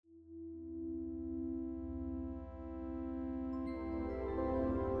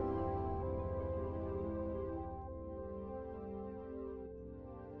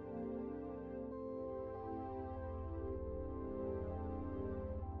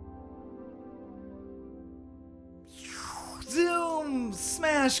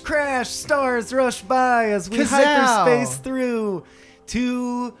Smash, crash, stars rush by as we Kazow! hyperspace through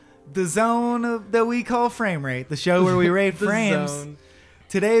to the zone that we call Frame Rate, the show where we rate frames. Zone.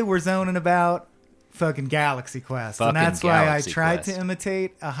 Today we're zoning about fucking Galaxy Quest, Fucking and that's why I Galaxy tried Quest. to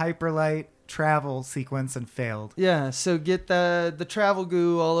imitate a hyperlight travel sequence and failed. Yeah, so get the travel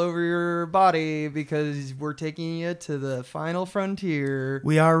goo all over your body because we're taking you to the final frontier.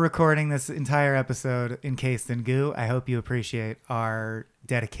 We are recording this entire episode encased in goo. I hope you appreciate our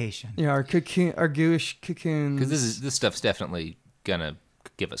dedication. Yeah, our cocoon, our gooish cocoons. Because this stuff's definitely gonna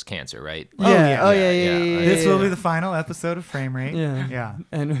give us cancer, right? Yeah. yeah. Oh yeah. This will yeah. be the final episode of Frame Rate. Yeah. Yeah.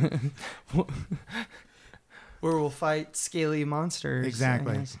 And where we'll fight scaly monsters. I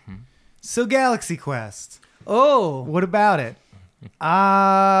Exactly. guess. So Galaxy Quest, Oh. what about it?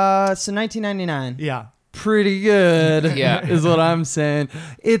 So 1999. Yeah. Pretty good. Yeah. Is what I'm saying.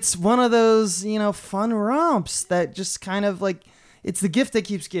 It's one of those, fun romps that just kind of like, it's the gift that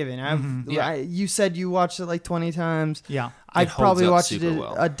keeps giving. Yeah. You said you watched it like 20 times. Yeah. I've holds probably up watched super it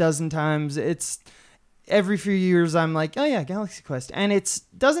well. a dozen times. It's every few years I'm like, oh yeah, Galaxy Quest. And it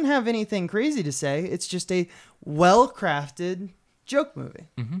doesn't have anything crazy to say. It's just a well-crafted joke movie.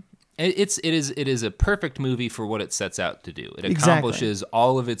 It is a perfect movie for what it sets out to do. It Exactly. accomplishes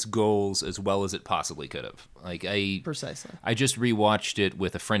all of its goals as well as it possibly could have. Precisely. I just rewatched it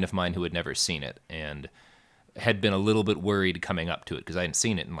with a friend of mine who had never seen it and had been a little bit worried coming up to it because I hadn't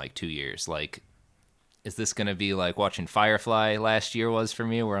seen it in like 2 years. Like, is this going to be like watching Firefly last year was for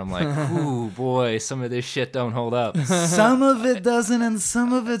me, where I'm like, ooh, boy, some of this shit don't hold up. Some of it doesn't, and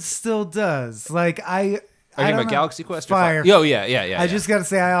some of it still does. Like Are you talking don't about know. Galaxy Quest? Fire. Oh, yeah. I just got to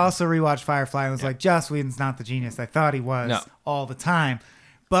say, I also rewatched Firefly and was like, Joss Whedon's not the genius I thought he was No. all the time.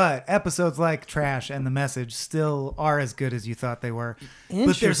 But episodes like Trash and The Message still are as good as you thought they were. But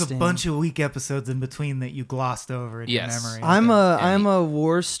there's a Interesting. bunch of weak episodes in between that you glossed over in Yes. your memory. I'm a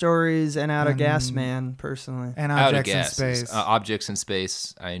War Stories and Out of Gas man, personally. and Out of Objects in gas. Space. Objects in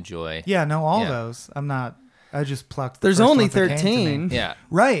Space, I enjoy. Yeah, no, all Yeah. those. I just plucked the There's first only ones that came to me. 13. Yeah.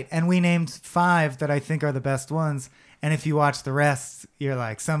 Right, and we named 5 that I think are the best ones. And if you watch the rest, you're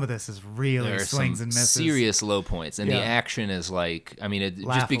like, some of this is really There are swings some and misses. serious low points, and the Yeah. action is like, I mean,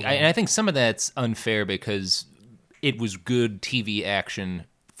 Laughable. and I think some of that's unfair because it was good TV action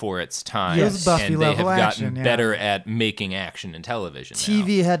for its time, Yeah, it was Buffy and they have level gotten action, yeah. better at making action in television. now.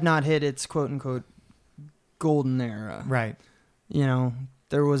 TV had not hit its quote-unquote golden era. Right.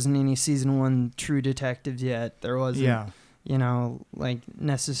 There wasn't any season 1 True Detectives yet. There wasn't, Yeah. like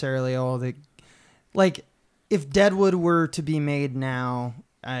necessarily all the... Like, if Deadwood were to be made now,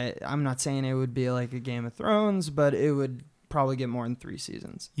 I'm not saying it would be like a Game of Thrones, but it would probably get more than 3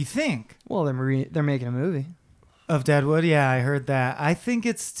 seasons. You think? Well, they're making a movie. Of Deadwood? Yeah, I heard that. I think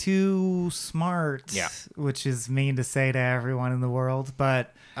it's too smart. Yeah. Which is mean to say to everyone in the world.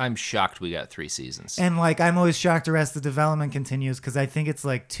 But, I'm shocked we got 3 seasons. and like, I'm always shocked Arrested Development continues because I think it's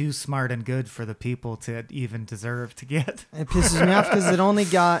like too smart and good for the people to even deserve to get. It pisses me off because it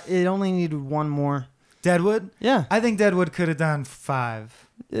only needed 1 more. Deadwood? Yeah. I think Deadwood could have done 5.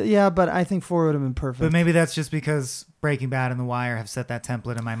 Yeah, but I think 4 would have been perfect. But maybe that's just because Breaking Bad and The Wire have set that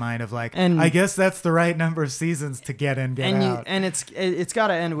template in my mind of like, And- I guess that's the right number of seasons to get in, get out. and it's got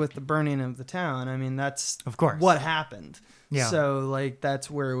to end with the burning of the town. I mean, that's Of course. what happened. Yeah. So like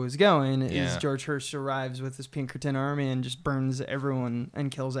that's where it was going. Is Yeah. George Hurst arrives with his Pinkerton army and just burns everyone and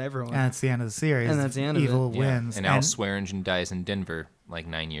kills everyone. And that's the end of the series. And that's the end of Evil it. Yeah. wins. And Al Swearingen dies in Denver like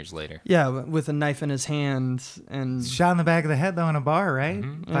 9 years later. Yeah, with a knife in his hand and Shot in the back of the head though in a bar, right?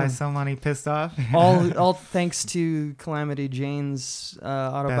 Mm-hmm. By Yeah. someone he pissed off. all thanks to Calamity Jane's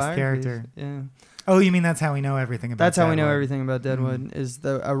autobiography. character. Yeah. Oh, you mean that's how we know everything about That's how we know Deadwood. everything about Deadwood is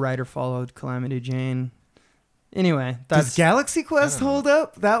a writer followed Calamity Jane. Anyway, Does that's Galaxy Quest hold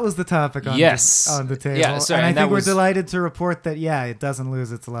up? That was the topic on, Yes. on the table. Yeah, sorry, and I and think that we're was- delighted to report that, yeah, it doesn't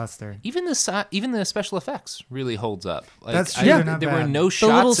lose its luster. Even the special effects really holds up. Like, That's true, they're not there were bad. no the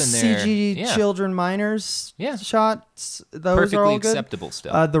little shots in there. CG Yeah. children miners Yeah. shots. Those Perfectly are all good. acceptable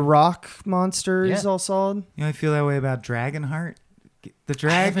stuff. The rock monster is Yeah. all solid. You know, I feel that way about Dragonheart. The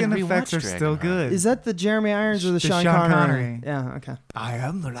haven't dragon effects rewatched are still Dragonheart. good. Is that the Jeremy Irons or the The Sean Sean Connery? Connery. Yeah. Okay. I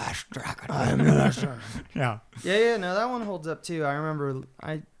am the last dragon. I am the last dragon. Yeah. Yeah. No, that one holds up too. I remember.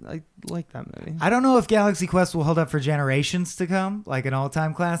 I like that movie. I don't know if Galaxy Quest will hold up for generations to come, like an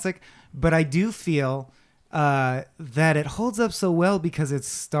all-time classic, but I do feel that it holds up so well because it's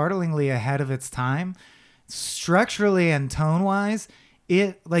startlingly ahead of its time. Structurally and tone-wise,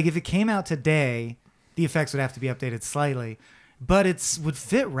 if it came out today, the effects would have to be updated slightly, but it would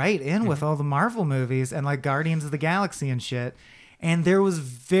fit right in with all the Marvel movies and like Guardians of the Galaxy and shit. And there were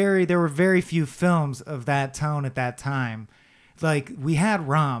very few films of that tone at that time. like we had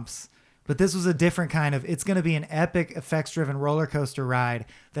romps, but this was a different kind of, it's going to be an epic effects-driven roller coaster ride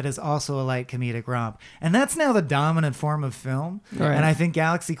that is also a light comedic romp. And that's now the dominant form of film. Right. And I think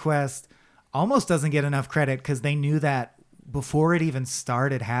Galaxy Quest almost doesn't get enough credit because they knew that before it even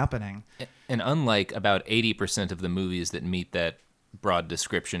started happening. And unlike about 80% of the movies that meet that broad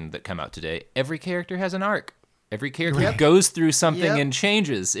description that come out today, every character has an arc. Every character goes through something Yep. and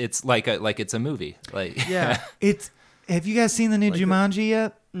changes. It's like it's a movie. Like Yeah. Have you guys seen the new Jumanji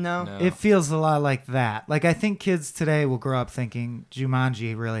yet? No. No. It feels a lot like that. Like I think kids today will grow up thinking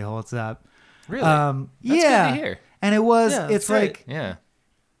Jumanji really holds up. Really? That's yeah. good to hear. And it was. Yeah, it's that's like Yeah.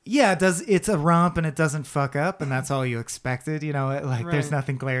 yeah, it does. It's a romp and it doesn't fuck up, and that's all you expected. You know, like there's Right.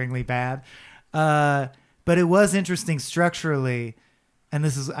 nothing glaringly bad. But it was interesting structurally, and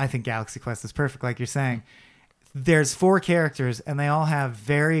this is, I think Galaxy Quest is perfect, like you're saying. There's 4 characters, and they all have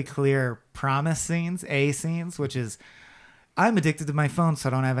very clear promise scenes, A scenes, which is, I'm addicted to my phone, so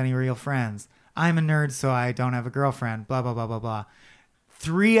I don't have any real friends. I'm a nerd, so I don't have a girlfriend, blah, blah, blah, blah, blah.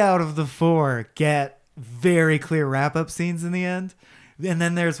 3 out of the 4 get very clear wrap-up scenes in the end. And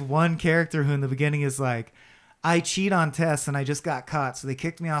then there's one character who in the beginning is like, I cheat on tests and I just got caught, so they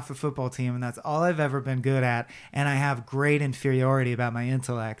kicked me off the football team, and that's all I've ever been good at, and I have great inferiority about my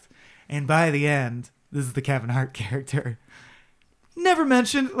intellect. And by the end, this is the Kevin Hart character. Never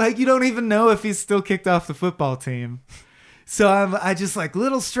mentioned, like, you don't even know if he's still kicked off the football team. So I just like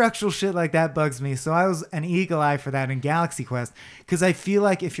little structural shit like that bugs me. So I was an eagle eye for that in Galaxy Quest, because I feel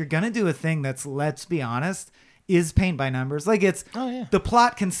like if you're going to do a thing that's, let's be honest, is paint by numbers, like it's the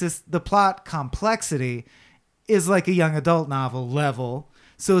plot complexity is like a young adult novel level.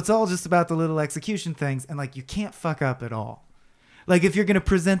 So it's all just about the little execution things, and like you can't fuck up at all. Like if you're going to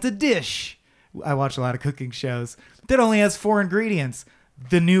present a dish, I watch a lot of cooking shows that only has 4 ingredients.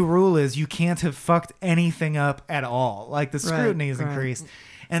 The new rule is you can't have fucked anything up at all. Like the scrutiny is increased.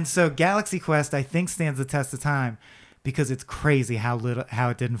 And so Galaxy Quest, I think, stands the test of time because it's crazy how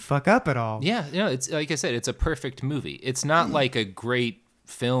it didn't fuck up at all. Yeah, it's like I said, it's a perfect movie. It's not like a great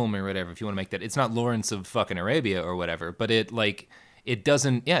film or whatever, if you want to make that. It's not Lawrence of fucking Arabia or whatever, but it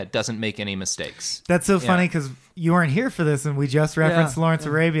doesn't make any mistakes. That's so funny because you weren't here for this, and we just referenced Lawrence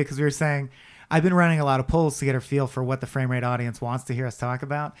of Arabia because we were saying, I've been running a lot of polls to get a feel for what the frame rate audience wants to hear us talk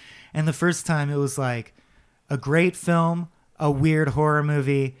about. And the first time it was like a great film, a weird horror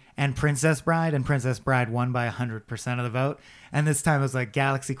movie, and Princess Bride. And Princess Bride won by 100% of the vote. And this time it was like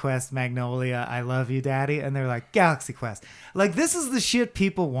Galaxy Quest, Magnolia, I Love You, Daddy. And they're like, Galaxy Quest. Like, this is the shit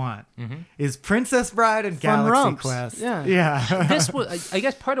people want, is Princess Bride and Fun Galaxy romps. Quest. Yeah. Yeah. This was, I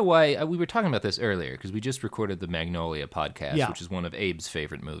guess, part of why we were talking about this earlier, because we just recorded the Magnolia podcast, which is one of Abe's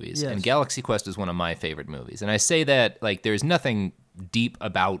favorite movies. Yes. And Galaxy Quest is one of my favorite movies. And I say that, like, there's nothing deep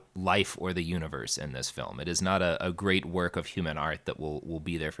about life or the universe in this film. It is not a great work of human art that will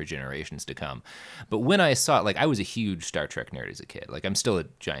be there for generations to come. But when I saw it, like, I was a huge Star Trek nerd as a kid. Like, I'm still a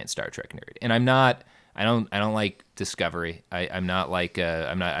giant Star Trek nerd. And I don't like Discovery. I'm not like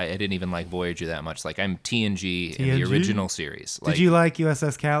I didn't even like Voyager that much. Like, I'm TNG in the original series. Like, Did you like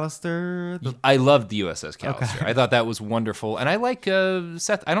USS Callister? I loved the USS Callister. I thought that was wonderful, and I like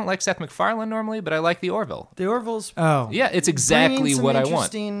Seth. I don't like Seth MacFarlane normally, but I like the Orville. The Orville's Oh. Yeah, it's exactly bringing some what I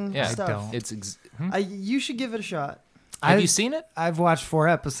want. interesting Yeah, stuff. I don't. It's You should give it a shot. Have you seen it? I've watched 4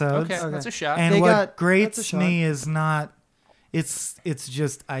 episodes. Okay, that's a shot. And They what got- that's a grates shot. me is not, it's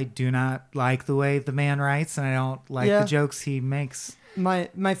just I do not like the way the man writes, and I don't like Yeah. the jokes he makes. My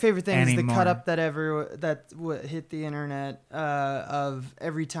favorite thing is the Anymore. cut up that hit the internet of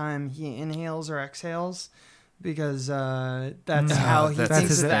every time he inhales or exhales, because that's how he That's thinks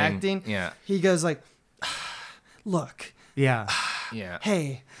his of thing. acting. Yeah, He goes like, "Look, Yeah. yeah.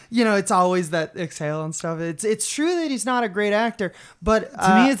 hey," it's always that exhale and stuff. It's true that he's not a great actor, but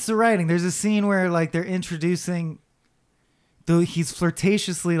To me, it's the writing. There's a scene where like they're introducing, though he's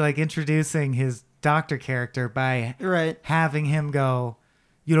flirtatiously like introducing his doctor character by right. having him go,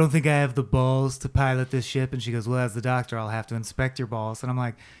 "You don't think I have the balls to pilot this ship?" And she goes, "Well, as the doctor, I'll have to inspect your balls." And I'm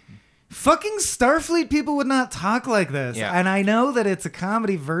like, fucking Starfleet people would not talk like this. Yeah. And I know that it's a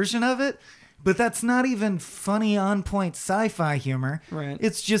comedy version of it, but that's not even funny, on point sci-fi humor. Right.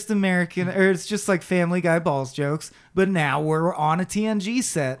 It's just American, or it's just like Family Guy balls jokes. But now we're on a TNG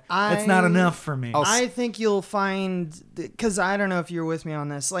set. That's not enough for me. I think you'll find, because I don't know if you're with me on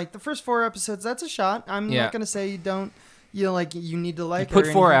this. Like the first 4 episodes, that's a shot. I'm Yeah. not gonna say you don't. You need to like. Put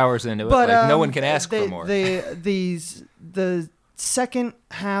it or 4 anything. hours into it. But Like, no one can ask for more. The second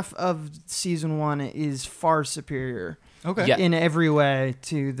half of season 1 is far superior Okay. Yeah. in every way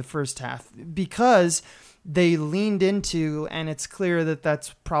to the first half, because they leaned into, and it's clear that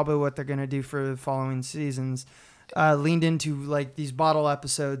that's probably what they're going to do for the following seasons. leaned into like these bottle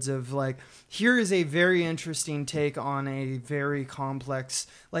episodes of like, here is a very interesting take on a very complex,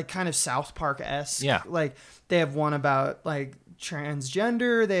 like kind of South Park-esque. Yeah. Like they have one about like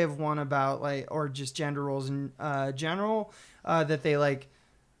transgender. They have one about like, or just gender roles in general, that they like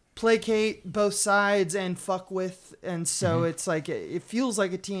placate both sides and fuck with. And so it's like, it feels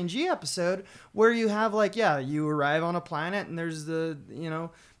like a TNG episode where you have like, yeah, you arrive on a planet and there's the, you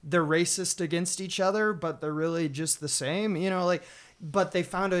know, they're racist against each other, but they're really just the same, you know, like, but they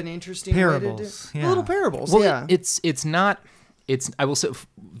found an interesting Parables, way to do yeah. little parables. Well, yeah. it's not. It's I will say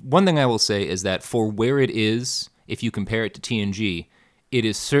one thing I will say is that for where it is, if you compare it to TNG, it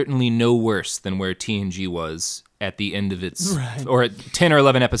is certainly no worse than where TNG was at the end of its, or at 10 or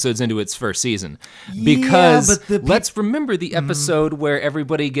 11 episodes into its first season. Because but let's remember the episode where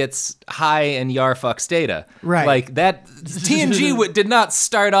everybody gets high and Yar fucks Data. Right. Like that, TNG did not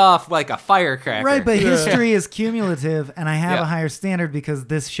start off like a firecracker. Right, but history is cumulative, and I have Yeah. a higher standard because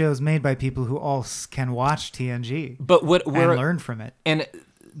this show's made by people who all can watch TNG But what and we're learn from it. And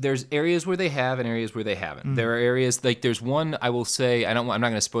there's areas where they have and areas where they haven't. Mm. There are areas like there's one I will say I'm not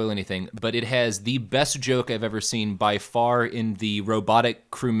going to spoil anything, but it has the best joke I've ever seen by far in the robotic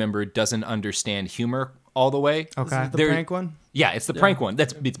crew member doesn't understand humor all the way. Okay. The There- prank one. Yeah, it's the prank one.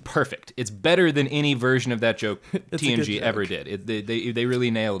 It's perfect. It's better than any version of that joke a good TNG joke. ever did. They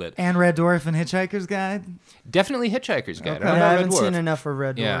really nailed it. And Red Dwarf and Hitchhiker's Guide. Definitely Hitchhiker's Guide. Okay. I, don't know I Red haven't Dwarf. seen enough of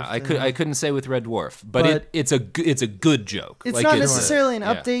Red Dwarf. Yeah, to- I couldn't say with Red Dwarf, but, But- it's a good joke. It's Like, not a- necessarily an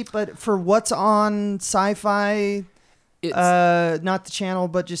yeah. update, but for what's on sci-fi, It's not the channel,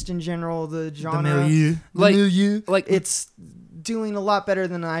 but just in general, the genre. The milieu. Like- milieu. like- It's doing a lot better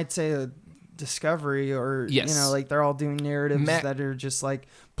than I'd say a Discovery or, Yes. you know, like they're all doing narratives Ma- that are just like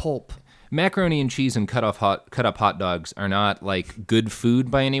pulp. macaroni and cheese and cut up hot dogs are not like good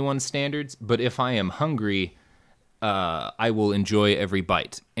food by anyone's standards, but if I am hungry, I will enjoy every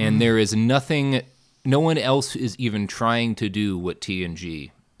bite. And there is nothing, no one else is even trying to do what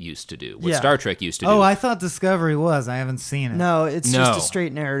TNG used to do, what Yeah. Star Trek used to do. Oh, I thought Discovery was. I haven't seen it. No, it's No. just a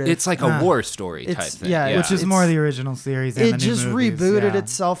straight narrative. It's like a war story type It's- thing. yeah, Which is it's- more the original series and it the new just movies, rebooted yeah.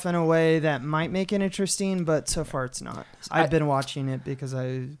 itself in a way that might make it interesting, but so far it's not. I've been watching it because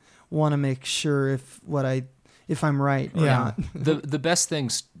I want to make sure if I'm right or Yeah. not. the best thing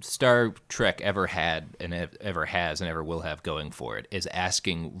Star Trek ever had and ever has and ever will have going for it is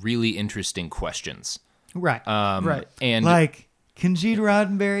asking really interesting questions. Right. Right. And Like, can Gene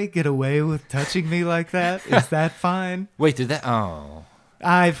Roddenberry get away with touching me like that? Is that fine? wait, did that? Oh.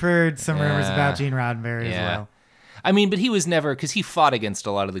 I've heard some rumors Yeah. about Gene Roddenberry as Yeah. well. I mean, but he was never, because he fought against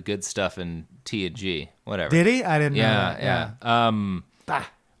a lot of the good stuff in TNG. Whatever. Did he? I didn't know Yeah, that. yeah.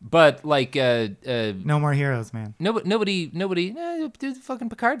 But like, No more heroes, man. nobody. Dude, fucking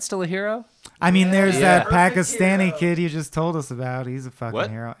Picard's still a hero. I mean, there's Yeah. that Pakistani kid you just told us about. He's a fucking What?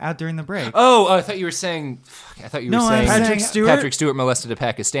 hero. Out during the break. Oh, I thought you were saying. I thought you were No, I'm saying saying- Patrick Stewart. Patrick Stewart molested a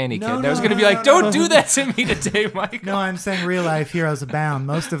Pakistani kid. No, And I was no, going to be no, like, no, don't no. do that to me today, Michael. No, I'm saying real life heroes abound.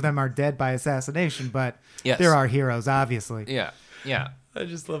 Most of them are dead by assassination, but Yes. there are heroes, obviously. Yeah, yeah. I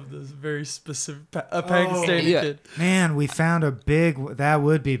just love this very specific Pakistani Yeah. Man, we found a big. That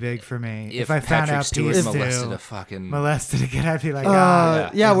would be big for me if I found Patrick out Stewart Peace molested a fucking. molested a kid. I'd be like,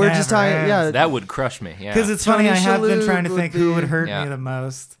 yeah, we're just talking. Yeah, that would crush me. Yeah. Because it's funny, Tony I have been Shalhoub trying to would think who would be- hurt Yeah. me the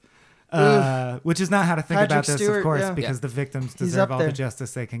most. Which is not how to think Patrick about this, Stewart, of course, yeah. because the victims He's deserve up all the there.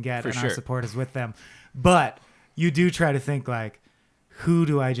 justice they can get, For and sure. our support is with them. But you do try to think like, who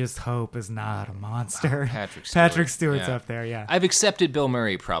do I just hope is not a monster? Patrick Stewart. Patrick Stewart's Yeah. up there, yeah. I've accepted Bill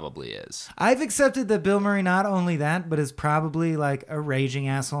Murray probably is. I've accepted that Bill Murray not only that, but is probably like a raging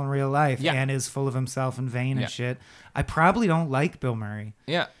asshole in real life Yeah. and is full of himself and vain Yeah. and shit. I probably don't like Bill Murray.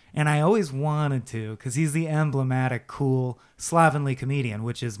 Yeah. And I always wanted to because he's the emblematic, cool, slovenly comedian,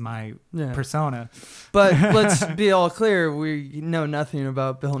 which is my Yeah. persona. but let's be all clear: we know nothing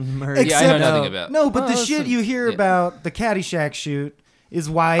about Bill Murray. Yeah, I know Except- nothing about. No, but Oh, the that's shit a- you hear yeah. about the Caddyshack shoot is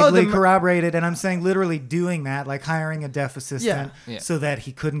widely Mur- corroborated, and I'm saying literally doing that, like hiring a deaf assistant Yeah. Yeah. so that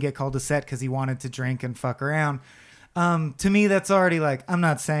he couldn't get called to set because he wanted to drink and fuck around. To me, that's already like, I'm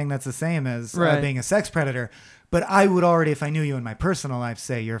not saying that's the same as Right. being a sex predator, but I would already, if I knew you in my personal life,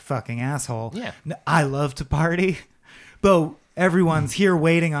 say you're a fucking asshole. Yeah. I love to party, but everyone's here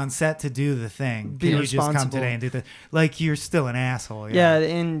waiting on set to do the thing. Be Can you just come responsible. today and do the, like, you're still an asshole. Yeah,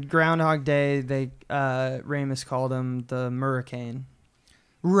 in Groundhog Day, they Ramis called him the Murricane.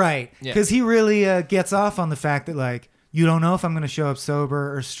 Right. Yeah. Because he really gets off on the fact that, like, you don't know if I'm going to show up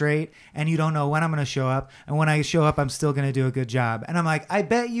sober or straight, and you don't know when I'm going to show up. And when I show up, I'm still going to do a good job. And I'm like, I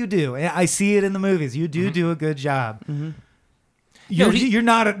bet you do. I see it in the movies. You do do a good job. You're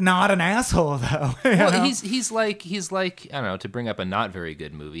not an asshole though. You Well, know? he's like I don't know, to bring up a not very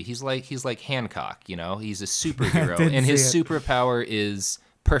good movie. He's like Hancock, you know. He's a superhero, Didn't and his see it. superpower is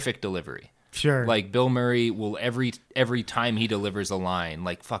perfect delivery. Sure. Like Bill Murray will every time he delivers a line,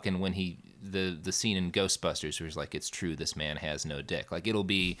 like fucking when the scene in Ghostbusters where he's like, "It's true, this man has no dick." Like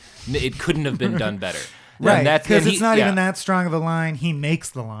it couldn't have been done better. Right, And because and it's not yeah. even that strong of a line. He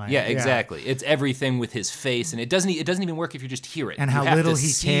makes the line. Yeah, exactly. It's everything with his face, and it doesn't even work if you just hear it. And You how have little to he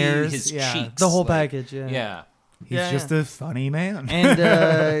see cares. His Yeah. cheeks, The whole like- package, yeah. Yeah. He's Yeah, just a funny man.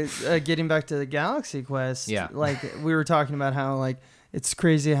 And getting back to the Galaxy Quest, Yeah. like we were talking about how like it's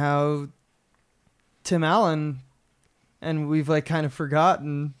crazy how Tim Allen, and we've like kind of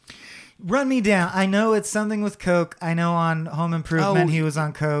forgotten. Run me down. I know it's something with coke. I know on Home Improvement Oh, he was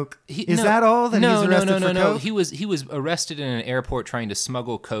on coke. Is No, that all that no, he's arrested no, for no. coke? He was arrested in an airport trying to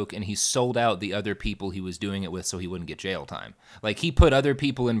smuggle coke, and he sold out the other people he was doing it with so he wouldn't get jail time. Like he put other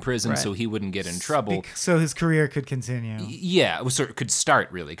people in prison Right. so he wouldn't get in trouble. So his career could continue. Yeah, it was sort of, could start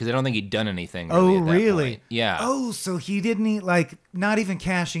really because I don't think he'd done anything. Really Oh, at that really? point. Yeah. Oh, so he didn't not even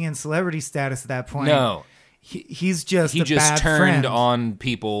cashing in celebrity status at that point. No. He's just He a just bad turned friend. on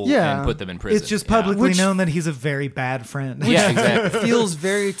people Yeah. and put them in prison. It's just Yeah. publicly Which- known that he's a very bad friend. Yeah, exactly. Feels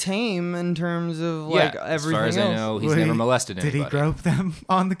very tame in terms of like yeah, everything as far as else. I know, he's Well, never molested Did anybody. he grope them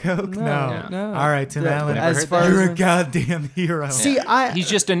on the coke? No, no. All right, Tim Yeah, Allen, as heard far that. you're as a goddamn hero. See, He's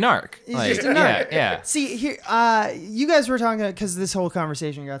just a narc. He's Like, just a narc. Yeah. See here, you guys were talking because this whole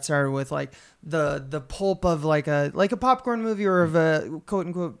conversation got started with like the pulp of like a popcorn movie or of a quote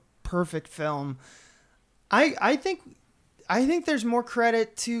unquote perfect film. I think there's more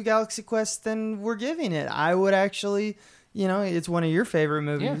credit to Galaxy Quest than we're giving it. I would actually, it's one of your favorite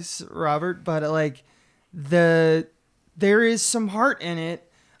movies, Robert, but like there is some heart in it.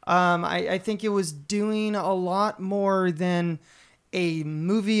 I think it was doing a lot more than a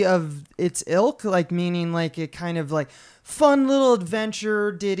movie of its ilk, like meaning like a kind of like fun little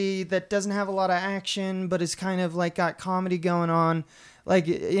adventure ditty that doesn't have a lot of action, but is kind of like got comedy going on. Like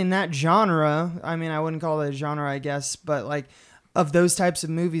in that genre, I mean, I wouldn't call it a genre, I guess, but like of those types of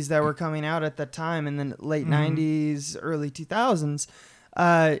movies that were coming out at that time in the late 90s, early 2000s,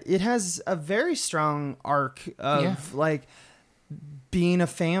 it has a very strong arc of like being a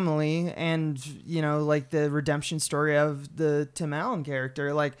family and, like the redemption story of the Tim Allen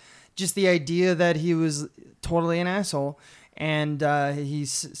character. Like just the idea that he was totally an asshole and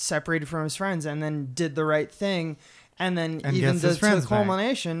he's separated from his friends and then did the right thing. And then And even gets his to friends the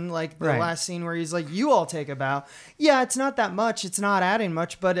culmination, like the Right. last scene where he's like, "You all take a bow." Yeah, it's not that much. It's not adding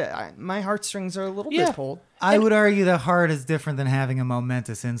much, but my heartstrings are a little bit pulled. I would argue that heart is different than having a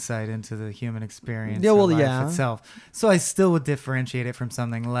momentous insight into the human experience Yeah, or well, life yeah. itself. So I still would differentiate it from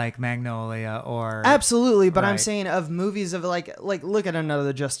something like Magnolia or Absolutely, but I'm Right. saying of movies of like look at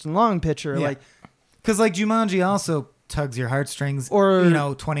another Justin Long picture, Yeah. like because like Jumanji also tugs your heartstrings,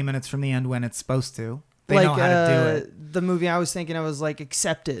 Or- 20 minutes from the end when it's supposed to. They know how to do it. The movie I was thinking of was like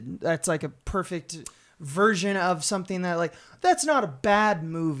Accepted. That's like a perfect version of something that like that's not a bad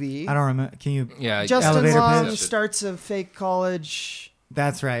movie. I don't remember. Can you? Yeah. Justin Elevator Long pitch. starts a fake college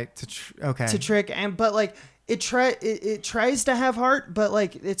That's right. Okay. to trick, but like it tries to have heart, but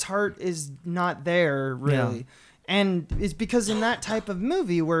like its heart is not there really. Yeah. And it's because in that type of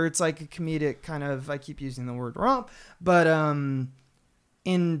movie where it's like a comedic kind of, I keep using the word romp, but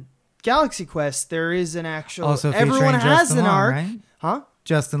in Galaxy Quest there is an actual. Also featuring everyone has Justin an Long, arc, right? huh?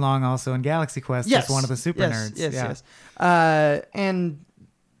 Justin Long also in Galaxy Quest. Yes, Just one of the super nerds. Yes. And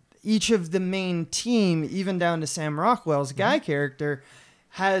each of the main team, even down to Sam Rockwell's guy character,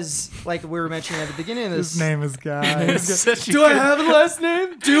 has, like we were mentioning at the beginning of this. His name is Guy. Do I have a last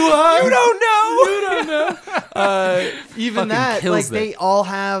name? Do I? You don't know. Even Fucking that, kills like that. they all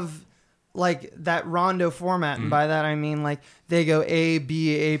have like that rondo format, and by that I mean like they go A,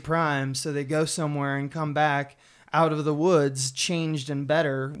 B, A prime, so they go somewhere and come back out of the woods changed and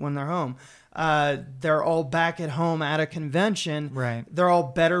better when they're home. They're all back at home at a convention. Right. They're all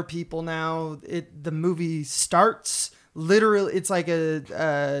better people now. The movie starts literally. It's like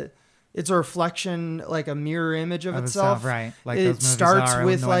it's a reflection, like a mirror image of itself. Right. Like it those movies starts are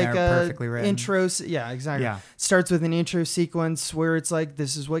with when like they're a perfectly written. intro. Yeah, exactly. Yeah. Starts with an intro sequence where it's like,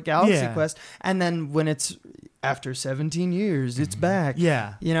 this is what Galaxy Yeah. Quest, and then when it's after 17 years, it's back.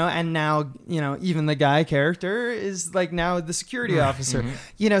 Yeah. And now, even the guy character is like now the security officer,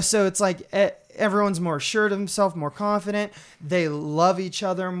 so it's like everyone's more assured of himself, more confident. They love each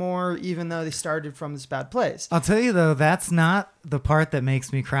other more, even though they started from this bad place. I'll tell you though, that's not the part that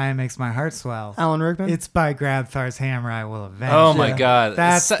makes me cry and makes my heart swell. Alan Rickman. It's by Grabthar's hammer I will avenge. Oh my you. God.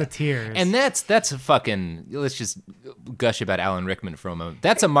 That's So- the tears. And that's a fucking, let's just gush about Alan Rickman for a moment.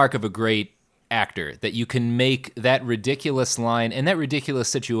 That's a mark of a great actor, that you can make that ridiculous line and that ridiculous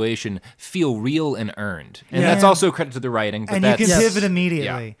situation feel real and earned. And that's also a credit to the writing. But And you can Yes. pivot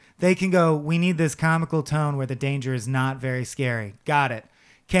immediately. Yeah. They can go, we need this comical tone where the danger is not very scary. Got it.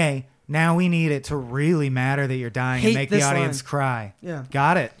 Okay, now we need it to really matter that you're dying Hate and make the this audience line. cry. Yeah.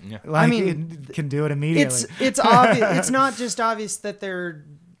 Got it. Yeah. Like, I mean, it can do it immediately. It's obvious. It's not just obvious that they're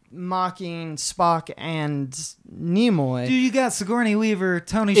mocking Spock and Nimoy. Dude, you got Sigourney Weaver,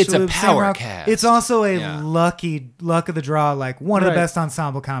 Tony It's a Shalhoub, Sam power Rockwell. cast. It's also a Yeah. luck of the draw, like one of the Right. best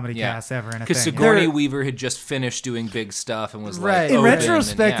ensemble comedy Yeah. casts ever in a thing. Because yeah. Sigourney They're- Weaver had just finished doing big stuff and was Right. like, In In open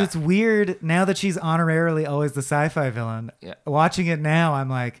retrospect, and, it's weird now that she's honorarily always the sci-fi villain. Yeah. Watching it now, I'm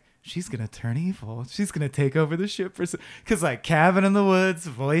like, she's gonna turn evil. She's gonna take over the ship because like Cabin in the Woods,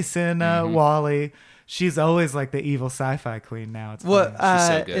 voicing Wally. She's always like the evil sci-fi queen now. It's What? funny. She's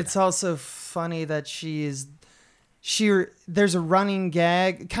so good. It's also funny that there's a running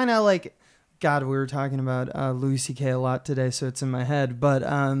gag, kind of like, God, we were talking about Louis C.K. a lot today, so it's in my head. But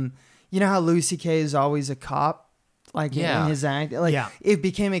you know how Louis C.K. is always a cop, like Yeah. in his act. Like Yeah. it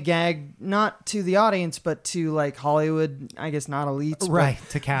became a gag, not to the audience, but to like Hollywood. I guess not elites, but right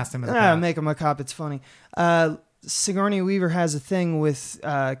to cast him as a cop. make him a cop. It's funny. Sigourney Weaver has a thing with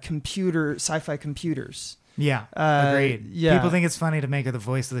sci-fi computers. Yeah, agreed. yeah. People think it's funny to make her the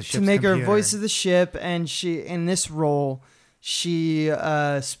voice of the ship. To make her voice of the ship, and she in this role, she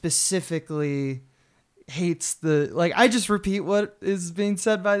specifically hates I just repeat what is being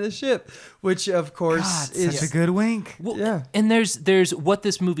said by the ship, which of course God, is such a good wink. Well, Yeah. And there's what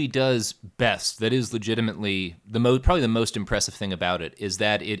this movie does best, that is legitimately probably the most impressive thing about it, is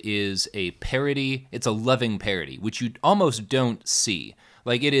that it is a parody. It's a loving parody, which you almost don't see.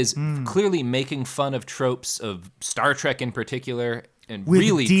 Like, it is clearly making fun of tropes of Star Trek in particular, and With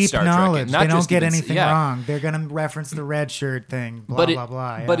really deep Star Trek. knowledge, And not they don't just get even- anything yeah. wrong. They're gonna reference the red shirt thing. Blah but blah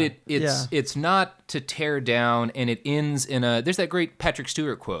blah. But yeah. it's not to tear down, and it ends in a. There's that great Patrick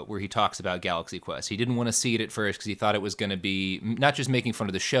Stewart quote where he talks about Galaxy Quest. He didn't want to see it at first because he thought it was going to be not just making fun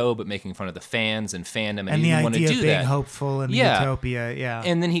of the show, but making fun of the fans and fandom, and and he the didn't want to idea do of being that. hopeful and Yeah. utopia. Yeah.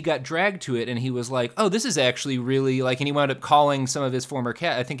 And then he got dragged to it, and he was like, "Oh, this is actually really like." And he wound up calling some of his former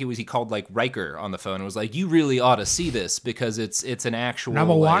cat. I think he called like Riker on the phone and was like, "You really ought to see this because it's an actual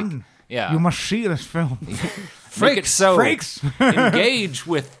Number like, one. Yeah, You must see this film. make it so Freaks. engage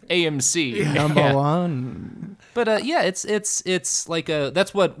with AMC number one. But yeah, it's like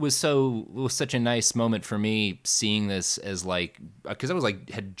that's what was such a nice moment for me seeing this as like, because I was like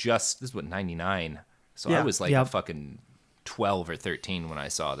this is what 99, so I Yeah. was like Yep. fucking 12 or 13 when I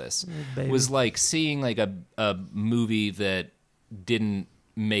saw this. baby. Was like seeing like a movie that didn't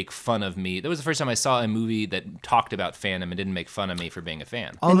make fun of me. That was the first time I saw a movie that talked about fandom and didn't make fun of me for being a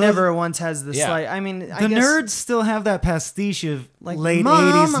fan. It Although never once has the Yeah. slight. I mean, the I guess, nerds still have that pastiche of Like, late Mom,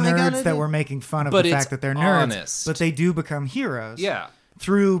 80s I gotta nerds that do- were making fun of But the it's fact that they're nerds. honest. But they do become heroes. Yeah.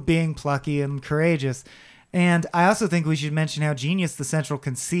 Through being plucky and courageous. And I also think we should mention how genius the central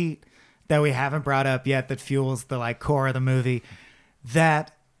conceit that we haven't brought up yet that fuels the like core of the movie,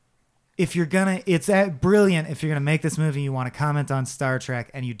 that if you're gonna, it's brilliant if you're gonna make this movie, you want to comment on Star Trek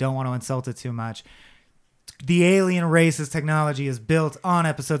and you don't want to insult it too much. The alien race's technology is built on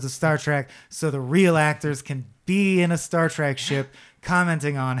episodes of Star Trek, so the real actors can be in a Star Trek ship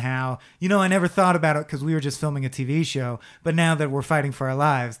commenting on how, I never thought about it because we were just filming a TV show, but now that we're fighting for our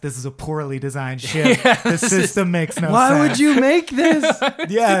lives, this is a poorly designed ship. The system makes no sense. Why would you make this?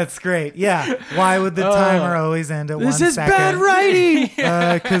 Yeah, it's great. Yeah. Why would the timer always end at 1 This second? is bad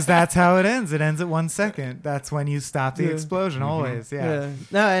writing. Because that's how it ends. It ends at 1 second. That's when you stop the Yeah. explosion, always. Yeah. Yeah.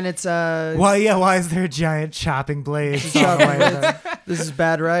 No, and it's Why? Yeah. Why is there a giant chopping blade? this is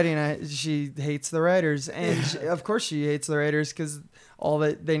bad writing. She hates the writers, and of course she hates the writers because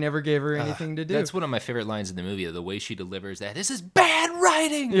they never gave her anything to do. That's one of my favorite lines in the movie. The way she delivers that. This is bad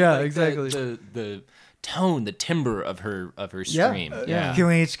writing. Yeah, Like, exactly. The tone, the timbre of her Yeah. scream. Yeah. Can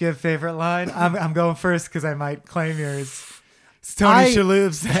we each give favorite line? I'm going first because I might claim yours. It's Tony I-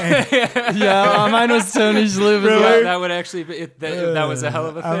 Shalhoub saying, Yeah, mine was Tony Shalhoub. as well. That would actually be that was a hell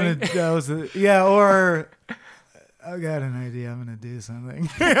of a I'm thing. or I got an idea. I'm gonna do something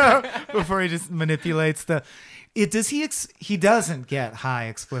before he just manipulates the. He doesn't get high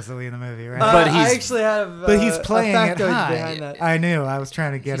explicitly in the movie, right? But I he's- actually have. But he's playing a it factoid high. behind that. I knew. I was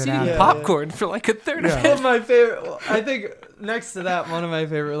trying to get He's it out. eating Yeah. popcorn for like a third of Yeah. it. One of my favorite. I think next to that, one of my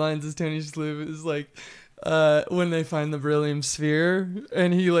favorite lines is Tony Shalhoub is like, when they find the beryllium sphere,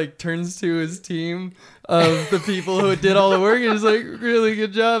 and he like turns to his team of the people who did all the work, and he's like, "Really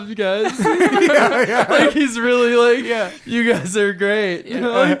good job, you guys." Like he's really like, "You guys are great." You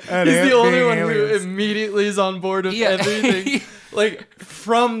know, like, he's the only one who immediately is on board with everything. Like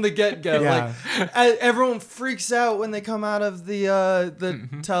from the get-go, like everyone freaks out when they come out of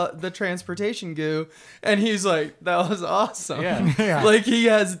the transportation goo, and he's like, "That was awesome." Like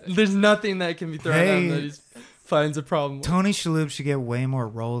there's nothing that can be thrown at him that he finds a problem with. Tony Shalhoub should get way more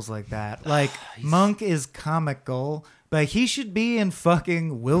roles like that. Like Monk is comic gold, but he should be in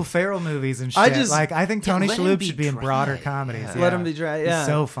fucking Will Ferrell movies and shit. I think Tony Shalhoub should be in broader comedies. Let him be dry. Yeah, he's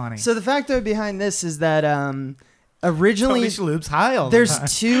so funny. So the factoid behind this is that originally, Tony Shalhoub's high all there's the time.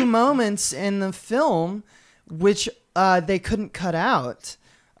 2 moments in the film which they couldn't cut out.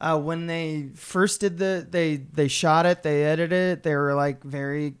 When they first did they shot it, they edited it. They were like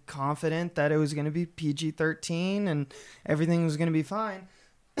very confident that it was going to be PG-13 and everything was going to be fine.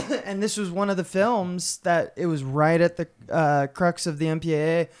 And this was one of the films that it was right at the crux of the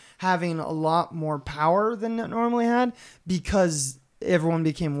MPAA having a lot more power than it normally had, because everyone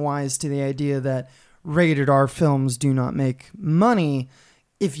became wise to the idea that rated R films do not make money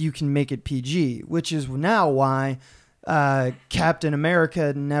if you can make it PG, which is now why Captain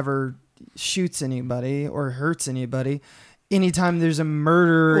America never shoots anybody or hurts anybody. Anytime there's a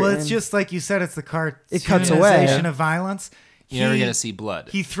murder, well, it's just like you said, it's the it cuts away of violence. You're never gonna see blood.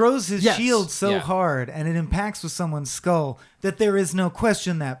 He throws his shield so hard, and it impacts with someone's skull that there is no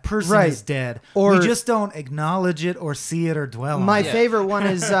question that person is dead. Or we just don't acknowledge it or see it or dwell on it. My favorite one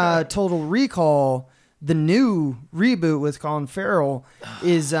is Total Recall. The new reboot with Colin Farrell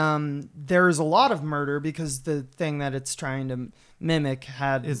is there's a lot of murder because the thing that it's trying to mimic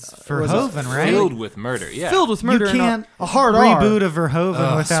is Verhoeven, right? Filled with murder, filled with murder. You can't a hard reboot of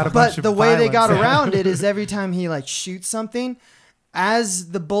Verhoeven without a bunch of But the way they got violence. around it is every time he like shoots something,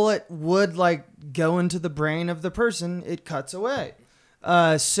 as the bullet would like go into the brain of the person, it cuts away.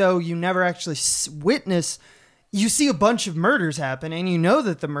 So you never actually witness. You see a bunch of murders happen, and you know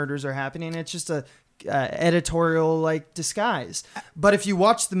that the murders are happening. It's just a editorial like disguise. But if you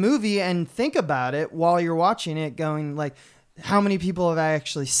watch the movie and think about it while you're watching it, going like, how many people have I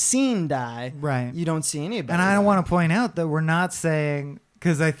actually seen die? Right. You don't see anybody. And I don't want to point out that we're not saying,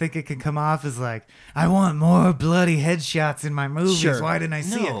 because I think it can come off as like, I want more bloody headshots in my movies. Sure. Why didn't I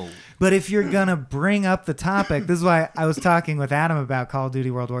see it? But if you're going to bring up the topic, this is why I was talking with Adam about Call of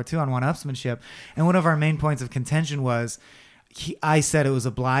Duty World War II on one-upsmanship. And one of our main points of contention was, I said it was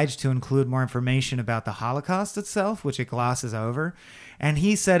obliged to include more information about the Holocaust itself, which it glosses over. And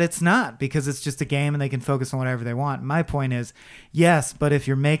he said it's not, because it's just a game and they can focus on whatever they want. My point is, yes, but if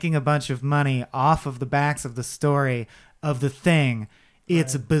you're making a bunch of money off of the backs of the story of the thing,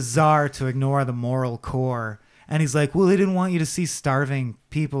 it's bizarre to ignore the moral core. And he's like, well, they didn't want you to see starving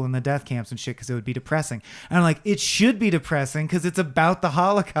people in the death camps and shit because it would be depressing. And I'm like, it should be depressing because it's about the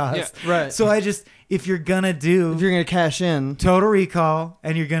Holocaust. Yeah, right. So if you're going to cash in Total Recall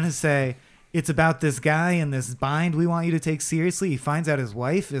and you're going to say it's about this guy in this bind we want you to take seriously, he finds out his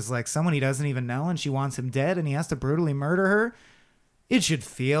wife is like someone he doesn't even know and she wants him dead and he has to brutally murder her, it should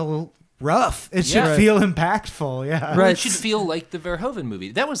feel rough. It should feel impactful. Yeah. Right. It should feel like the Verhoeven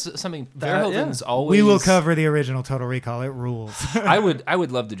movie. That was something Verhoeven's always. We will cover the original Total Recall. It rules. I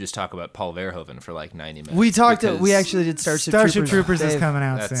would love to just talk about Paul Verhoeven for like 90 minutes. We actually did Starship Troopers is coming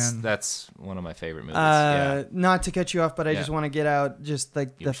out soon. That's one of my favorite movies. Not to cut you off, but I just want to get out just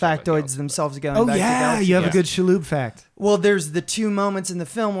like the factoids themselves going back to Galaxy. You have a good Shalhoub fact. Well, there's the 2 moments in the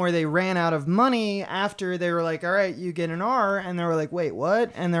film where they ran out of money after they were like, all right, you get an R. And they were like, wait,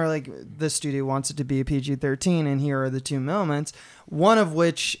 what? And they were like, the studio wants it to be a PG-13. And here are the 2 moments. One of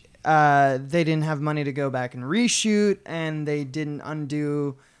which they didn't have money to go back and reshoot. And they didn't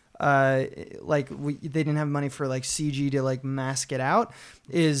undo, they didn't have money for like CG to like mask it out.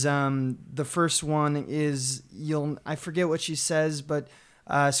 Is the first one is, I forget what she says, but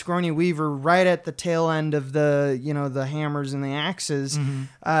Sigourney Weaver, right at the tail end of the hammers and the axes,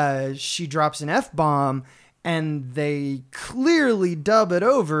 she drops an F-bomb, and they clearly dub it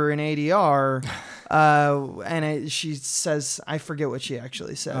over in ADR, she says, I forget what she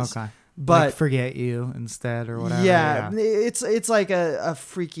actually says. Okay. But like forget you instead or whatever. Yeah. It's like a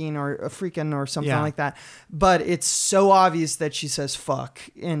freaking or something like that. But it's so obvious that she says fuck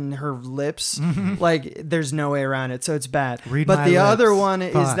in her lips. Like there's no way around it. So it's bad. But the other one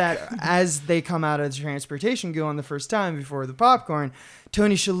is that as they come out of the transportation goo on the first time before the popcorn,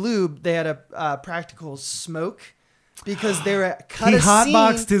 Tony Shalhoub, they had a practical smoke because they were cut He a scene.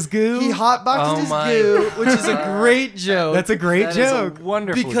 hotboxed his goo. He hotboxed Oh his my goo, which is a great joke. That's a great That is a joke.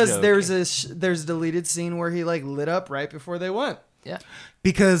 wonderful because joke. there's a deleted scene where he like lit up right before they went. Yeah.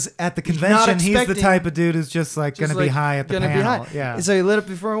 Because at the Not convention, he's the expecting- type of dude who's just like going to be like, high at the gonna panel. be high. Yeah. So he lit up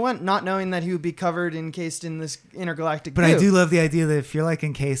before he went, not knowing that he would be covered, encased in this intergalactic But goo. I do love the idea that if you're like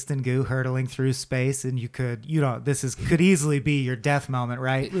encased in goo hurtling through space and you could, could easily be your death moment,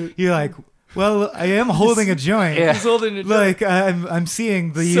 right? You're like, well, I am holding a joint. Yeah. He's holding it. Like I'm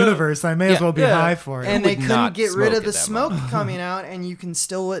seeing the So- universe. I may as well be high for it. And Who they would couldn't not get rid smoke of the at that smoke moment? coming out, and you can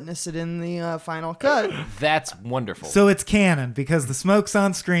still witness it in the final cut. That's wonderful. So it's canon because the smoke's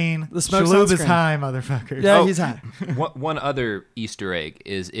on screen. The smoke's Shaloub on is screen. high, motherfucker. Yeah, Oh. he's high. One other Easter egg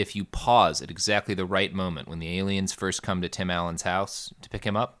is if you pause at exactly the right moment when the aliens first come to Tim Allen's house to pick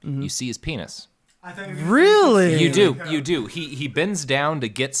him up, you see his penis. Really? You do. He bends down to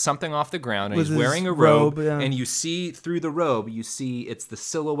get something off the ground, and With he's his wearing a robe, robe, yeah. and you see through the robe, it's the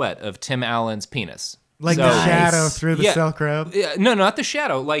silhouette of Tim Allen's penis. Like So- the shadow through the Yeah. silk robe. Yeah, no, not the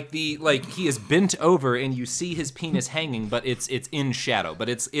shadow. Like he is bent over, and you see his penis hanging, but it's in shadow. But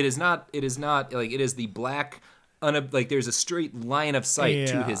it is not like it is the black. Like there's a straight line of sight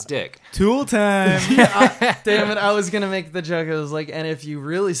to Yeah. his dick. Tool time. Damn it! I was gonna make the joke. I was like, and if you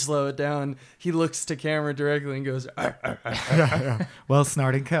really slow it down, he looks to camera directly and goes, "Arr, arr, arr." Well,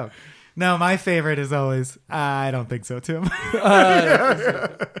 snorting coke. No, my favorite is always. I don't think so, Tim.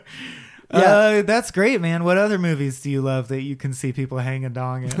 That's great, man. What other movies do you love that you can see people hanging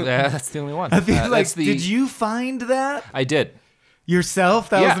dong in? Yeah, that's the only one. I feel like, that's the- did you find that I did. yourself?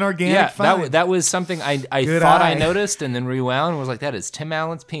 That was an organic find. That was something I Good thought eye. I noticed and then rewound and was like, that is Tim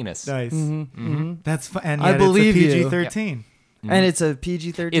Allen's penis. Nice. Mm-hmm. That's fun. And I yet believe you. it's a PG-13. And it's a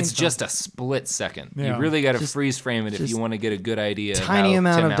PG-13. It's film. just a split second. Yeah. You really got to Just- freeze frame it if just you want to get a good idea tiny of how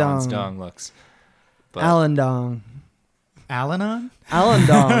amount Tim of Allen's dong. dong looks. But Alan Dong. Al-Anon? Alan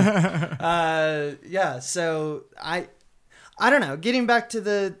Dong. Yeah. So I don't know. Getting back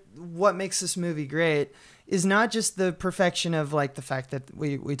to what makes this movie great is not just the perfection of like the fact that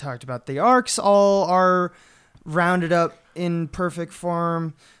we talked about the arcs all are rounded up in perfect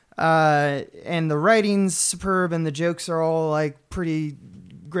form, and the writing's superb, and the jokes are all like pretty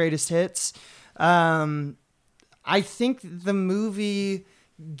greatest hits. I think the movie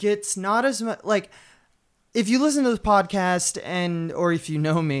gets not as much like. If you listen to this podcast or if you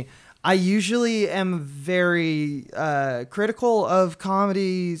know me, I usually am very critical of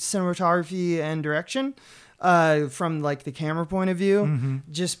comedy, cinematography, and direction from like the camera point of view,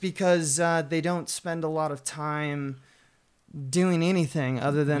 just because they don't spend a lot of time doing anything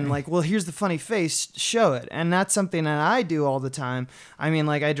other than like, well, here's the funny face, show it. And that's something that I do all the time. I mean,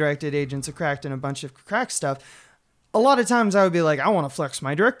 like I directed Agents of Cracked and a bunch of Crack stuff. A lot of times I would be like, I want to flex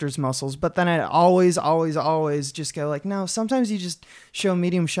my director's muscles, but then I'd always just go like, no, sometimes you just show a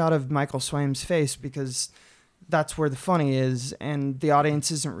medium shot of Michael Swaim's face because that's where the funny is. And the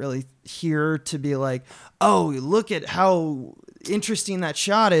audience isn't really here to be like, oh, look at how interesting that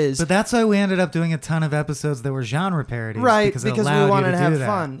shot is. But that's why we ended up doing a ton of episodes that were genre parodies. Right, because because it we allowed you wanted to have do that.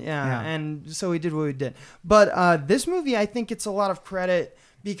 fun. Yeah. And so we did what we did. But this movie, I think it's a lot of credit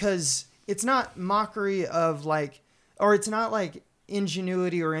because it's not mockery of like, or it's not like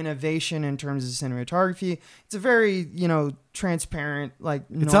ingenuity or innovation in terms of cinematography. It's a very, transparent, like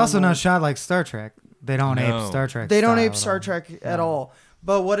It's also normal- not shot like Star Trek. They don't No. ape Star Trek. They don't style ape at Star all. Trek at all.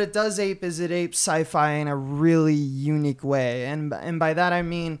 But what it does ape is it apes sci-fi in a really unique way. And by that I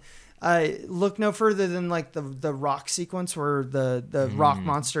mean, look no further than like the rock sequence where the rock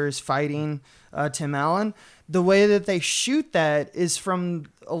monster is fighting Tim Allen. The way that they shoot that is from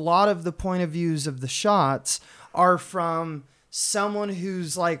a lot of the point of views of the shots are from someone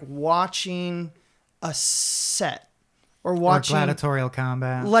who's like watching a set or watching gladiatorial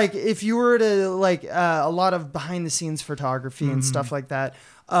combat. like if you were to like a lot of behind the scenes photography and stuff like that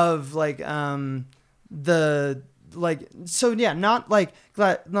of like the like so yeah not like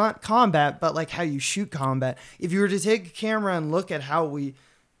not combat but like how you shoot combat. If you were to take a camera and look at how we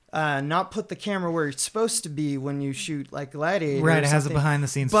not put the camera where it's supposed to be when you shoot like Gladiator, Right, or it has a something, behind the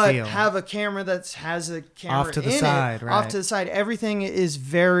scenes but feel. have a camera that has a camera Off to the in side, it, right. off to the side. Everything is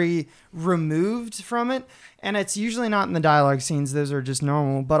very removed from it, and it's usually not in the dialogue scenes. Those are just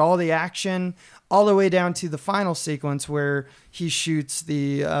normal, but all the action, all the way down to the final sequence where he shoots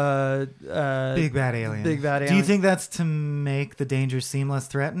the Big bad alien. Big bad Do you alien. think that's to make the danger seem less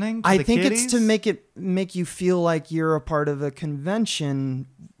threatening? To I the think kiddies? it's to make you feel like you're a part of a convention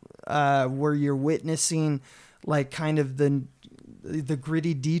where you're witnessing like kind of the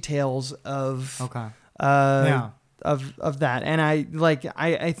gritty details of Okay. of that. And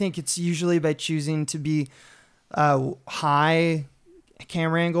I think it's usually by choosing to be high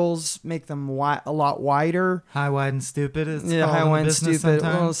camera angles make them a lot wider. High, wide, and stupid is Yeah, called high, in the wide, and business stupid.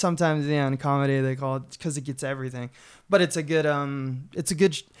 sometimes. Well, sometimes in comedy they call it because it gets everything. But it's a good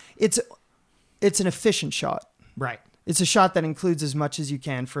it's an efficient shot. Right. It's a shot that includes as much as you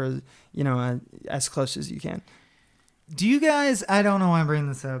can for as close as you can. Do you guys? I don't know why I'm bringing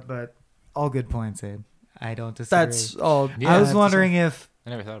this up, but all good points, Abe. I don't disagree. That's all. Yeah, I was that's wondering if I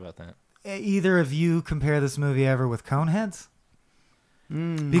never thought about that. either of you compare this movie ever with Coneheads.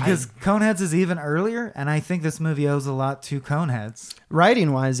 Because Coneheads is even earlier, and I think this movie owes a lot to Coneheads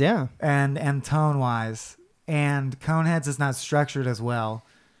writing wise, yeah. and tone wise. And Coneheads is not structured as well,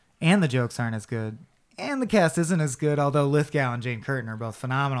 and the jokes aren't as good, and the cast isn't as good. Although Lithgow and Jane Curtin are both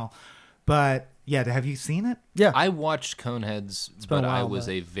phenomenal. But yeah, have you seen it? Yeah. I watched Coneheads, been but a I while, was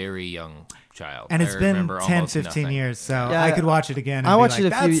but- a very young child. And it's I been remember 10, almost 15 nothing. years, so Yeah, I could watch it again. And I be watched like,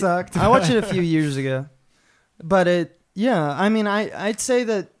 it a few. That sucked. I watched it a few years ago, but I mean, I'd say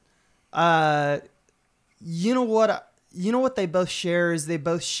that, you know what they both share is they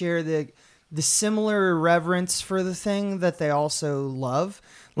both share the similar reverence for the thing that they also love.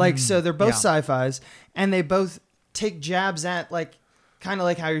 Like, so they're both yeah. sci-fis, and they both take jabs at like, kind of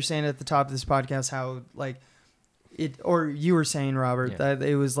like how you're saying at the top of this podcast, how like it, or you were saying, Robert, that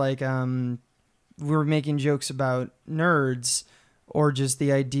it was like, we're making jokes about nerds or just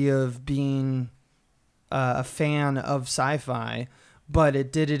the idea of being a fan of sci-fi, but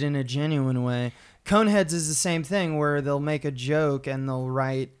it did it in a genuine way. Coneheads is the same thing where they'll make a joke and they'll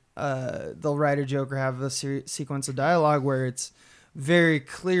write a joke or have a sequence of dialogue where it's very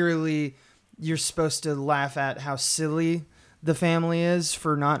clearly you're supposed to laugh at how silly the family is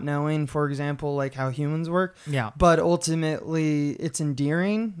for not knowing, for example, like how humans work. Yeah. But ultimately it's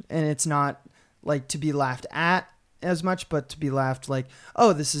endearing, and it's not like to be laughed at as much, but to be laughed like,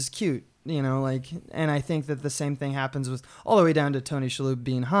 oh, this is cute, like, and I think that the same thing happens with all the way down to Tony Shalhoub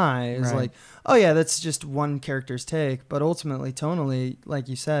being high is Right. like, oh yeah, that's just one character's take, but ultimately tonally, like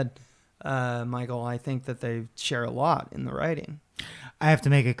you said, Michael, I think that they share a lot in the writing. I have to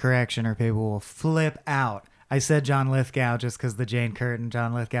make a correction or people will flip out. I said John Lithgow just because the Jane Curtin,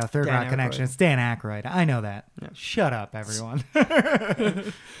 John Lithgow, Third Dan Rock Connection. Aykroyd. It's Dan Aykroyd. I know that. Yeah. Shut up, everyone.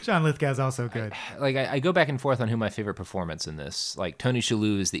 John Lithgow's also good. Like I go back and forth on who my favorite performance in this. Like Tony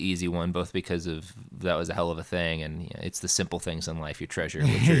Shalhoub is the easy one, both because of that was a hell of a thing, and it's the simple things in life you treasure,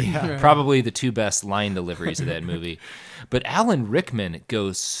 which are probably the two best line deliveries of that movie. But Alan Rickman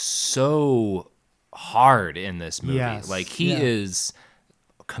goes so hard in this movie. Yes. Like he is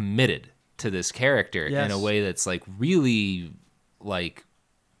committed to this character in a Yes. way that's like really like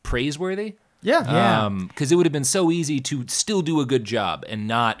praiseworthy. Yeah. Yeah. Because it would have been so easy to still do a good job and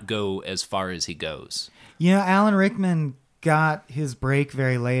not go as far as he goes. Alan Rickman got his break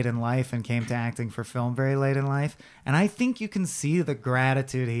very late in life and came to acting for film very late in life. And I think you can see the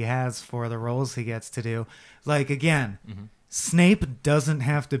gratitude he has for the roles he gets to do. Like, again, Snape doesn't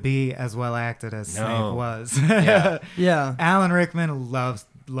have to be as well acted as No. Snape was. Yeah. Yeah. Alan Rickman loved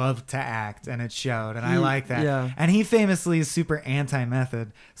to act, and it showed, and I like that. Yeah. And he famously is super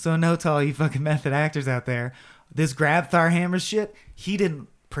anti-method. So note to all you fucking method actors out there, this Grabthar hammer shit, he didn't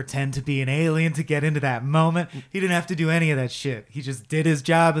pretend to be an alien to get into that moment. He didn't have to do any of that shit. He just did his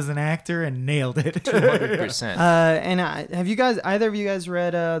job as an actor and nailed it. 200%. And have you guys, either of you guys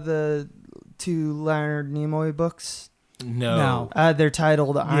read the two Leonard Nimoy books? No. They're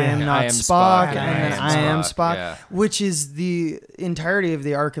titled "I Am Yeah. Not I Am Spock" Spock and and then "I Am Spock," yeah. which is the entirety of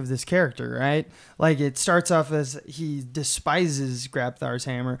the arc of this character, right? Like it starts off as he despises Grabthar's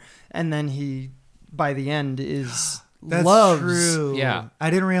hammer, and then he, by the end, is That's loves. true. Yeah. I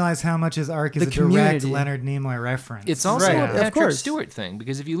didn't realize how much his arc is The a direct community. Leonard Nimoy reference. It's also Right, a of Patrick course. Stewart thing,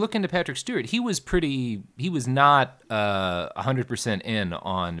 because if you look into Patrick Stewart, he was not 100% in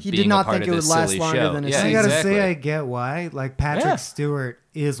on He being did not a part think of it this would last silly longer show. than a yeah, I season. gotta exactly. say, I get why. Like Patrick Yeah. Stewart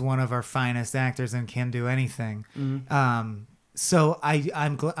is one of our finest actors and can do anything. Mm-hmm. So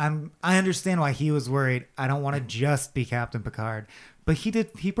I understand why he was worried. I don't want to just be Captain Picard, but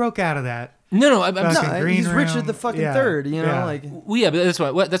he broke out of that. No, I'm Fucking saying, No, Green he's Room. Richard the fucking Yeah. third. Yeah. Like well, yeah, but that's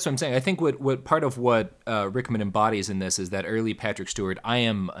what I'm saying. I think what part of what Rickman embodies in this is that early Patrick Stewart. I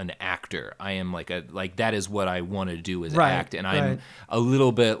am an actor. I am like that is what I want to do is Right, act, and I'm right. a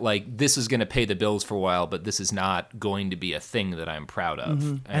little bit like this is going to pay the bills for a while, but this is not going to be a thing that I'm proud of.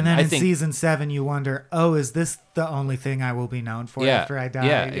 And then I in think, season 7, you wonder, oh, is this the only thing I will be known for after I die?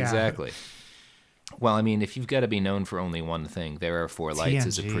 Yeah, exactly. Well, I mean, if you've got to be known for only one thing, There Are Four Lights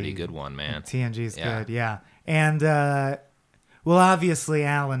is a TNG. pretty good one, man. TNG's Yeah. good, yeah. And, well, obviously,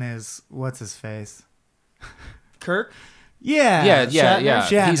 Alan is, what's his face? Kirk. Yeah. Yeah.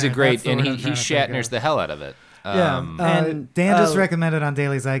 Shatner? He's a Shatner, great, that's the and word he I'm trying to think Shatners of. the hell out of it. And Dan just recommended on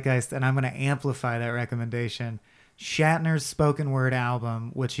Daily Zeitgeist, and I'm going to amplify that recommendation. Shatner's spoken word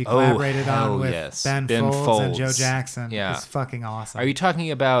album, which he collaborated hell on with yes. Ben Ben Folds and Joe Folds. Jackson, Yeah. is fucking awesome. Are you talking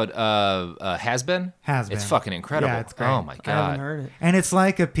about Has Been? Has Been. It's fucking incredible. Yeah, it's great. Oh my I haven't god. heard it. And it's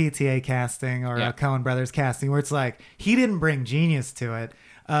like a PTA casting or Yeah. a Coen Brothers casting, where it's like he didn't bring genius to it.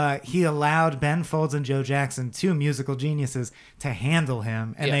 He allowed Ben Folds and Joe Jackson, two musical geniuses, to handle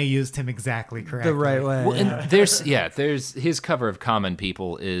him, and Yeah. they used him exactly correctly. The right way. Well, yeah. and there's his cover of Common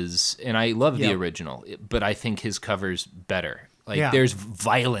People is, and I love the Yep. original, but I think his cover's better. Like Yeah. there's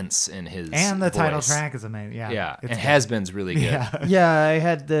violence in his And the title voice. track is amazing. Yeah. Yeah, It's and good. Has Been's really good. Yeah. Yeah, I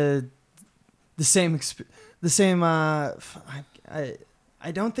had the same I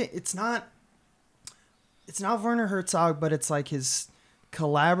don't think it's not Werner Herzog, but it's like his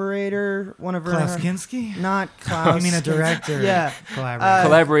collaborator, one of Klaus Werner Kinski? not Klaus. You mean a Kinski. director? Yeah. Collaborator.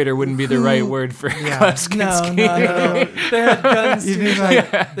 Collaborator wouldn't be the right word for Yeah. Klaus No, Kinski. no. They had guns You to mean each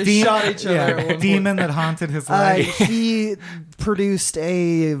like other. They shot each other at one point. demon that haunted his life. He produced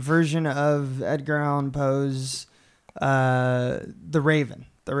a version of Edgar Allan Poe's The Raven,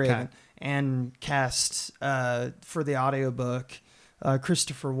 Okay. and cast for the audiobook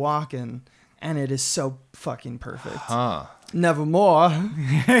Christopher Walken, and it is so fucking perfect. Huh. Nevermore.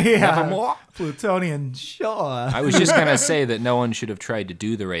 Yeah. Nevermore. Plutonian, sure. I was just gonna say that no one should have tried to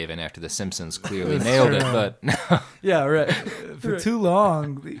do The Raven after The Simpsons clearly nailed it, but Yeah, right. For too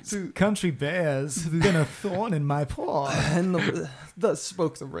long, these country bears have been a thorn in my paw. And thus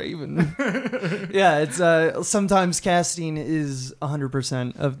spoke the Raven. Yeah, it's sometimes casting is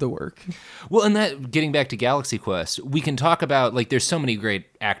 100% of the work. well, and that getting back to Galaxy Quest, we can talk about like there's so many great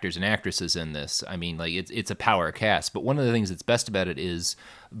actors and actresses in this. I mean, like it's a power cast, but one of the things that's best about it is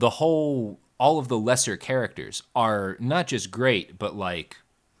all of the lesser characters are not just great, but like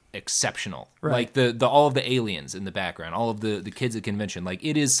exceptional. Right. Like the all of the aliens in the background, all of the kids at convention. Like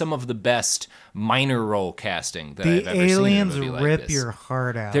it is some of the best minor role casting that The I've ever aliens seen in a movie rip like this. your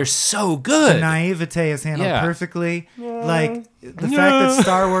heart out. They're so The good. naivete is handled Yeah. perfectly. Like the fact that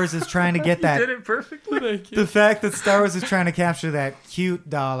Star Wars is trying to get that. it perfectly. The fact that Star Wars is trying to capture that cute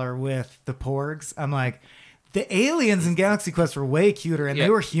dollar with the porgs. I'm like, the aliens in Galaxy Quest were way cuter, and Yeah. they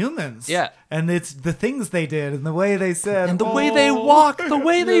were humans. Yeah. And it's the things they did and the way they said, And the way "Oh, they walk, the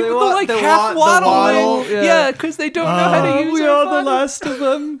way they, they the wa- like the half wa- the waddling. waddle, yeah. Yeah, because they don't know how to use we their are the body. last of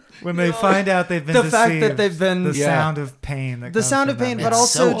them. when they find out they've been The fact that deceived, they've been- the Yeah. sound of pain. That The comes sound from of pain, that but man.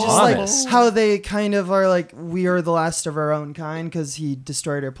 also so just honest. like how they kind of are like, we are the last of our own kind because he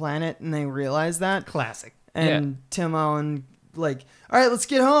destroyed our planet, and they realize that. Classic. And Tim Allen, like, all right, let's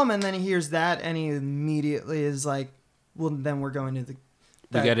get home. And then he hears that, and he immediately is like, well, then we're going to the.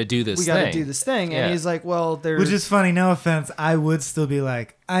 We got to do this We thing. got to do this thing. Yeah. And he's like, well, there's. Which is funny. No offense. I would still be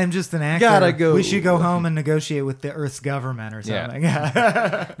like, I'm just an actor. Gotta go. We should go home and negotiate with the Earth's government or Yeah. something.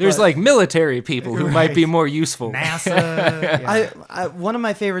 Yeah. There's like military people who might Right. be more useful. NASA. Yeah. I one of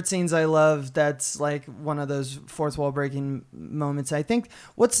my favorite scenes I love that's like one of those fourth wall breaking moments. I think,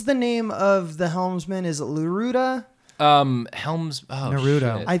 what's the name of the helmsman? Is it Laruda? Helms. Oh,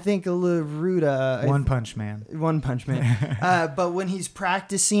 Naruto. shit. I think Laruda. One Punch Man. One Punch Man. But when he's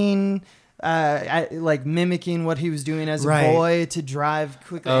practicing, like mimicking what he was doing as a Right. boy to drive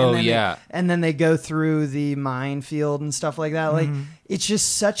quickly. Oh, and then yeah. and then they go through the minefield and stuff like that. Like, it's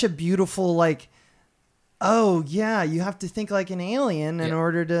just such a beautiful, like, oh yeah, you have to think like an alien in Yeah.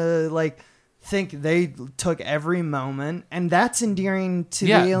 order to like think they took every moment, and that's endearing to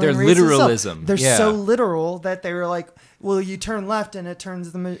Yeah, the alien their race itself. literalism. They're Yeah. so literal that they were like, well, you turn left and it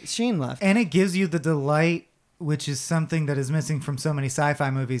turns the machine left. And it gives you the delight, which is something that is missing from so many sci-fi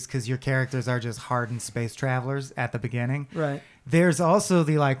movies because your characters are just hardened space travelers at the beginning. Right. There's also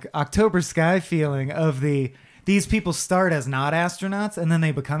the like October Sky feeling of these people start as not astronauts and then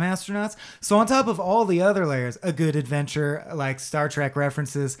they become astronauts. So on top of all the other layers, a good adventure, like Star Trek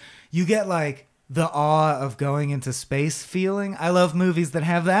references, you get like the awe of going into space feeling. I love movies that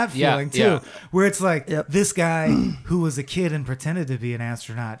have that Yeah, feeling too, yeah. where it's like Yep. this guy who was a kid and pretended to be an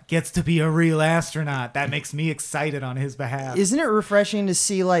astronaut gets to be a real astronaut. That makes me excited on his behalf. Isn't it refreshing to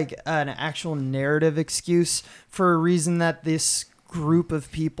see like an actual narrative excuse for a reason that this group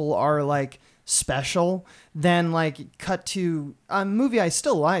of people are like special, than like cut to a movie I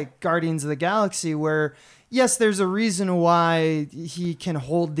still like, Guardians of the Galaxy, where yes, there's a reason why he can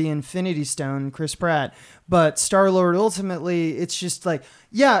hold the Infinity Stone, Chris Pratt, but Star-Lord ultimately, it's just like,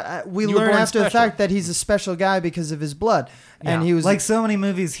 yeah, we You were learn born after the special. fact that he's a special guy because of his blood. And Yeah. he was like so many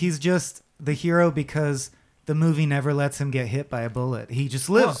movies, he's just the hero because the movie never lets him get hit by a bullet. He just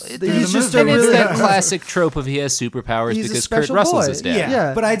lives. Well, through he's the just movie. a and it's really- that classic trope of he has superpowers He's a because Kurt special Russell's boy. his dad. Yeah.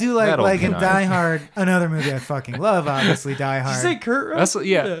 Yeah. But I do like That'll in canard. Die Hard, another movie I fucking love, obviously Die Did you Hard. say Kurt Russell?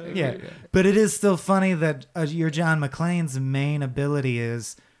 Yeah. Yeah. But it is still funny that your John McClane's main ability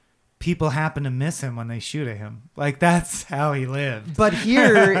is people happen to miss him when they shoot at him. Like, that's how he lived. But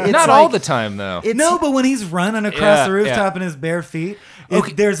here, it's Not like, all the time though. It's, No, but when he's running across Yeah, the rooftop yeah. in his bare feet,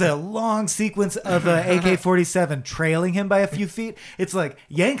 Okay. there's a long sequence of a AK-47 trailing him by a few feet. It's like,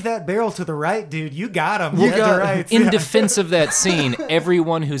 yank that barrel to the right, dude. You got him. You got- got the right. In defense of that scene,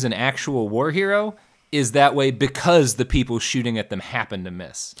 everyone who's an actual war hero is that way because the people shooting at them happen to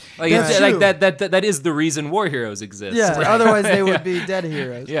miss. Like, That's it's, true. like that is the reason war heroes exist. yeah. Otherwise, they would be dead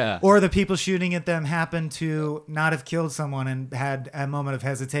heroes. Yeah. Or the people shooting at them happened to not have killed someone and had a moment of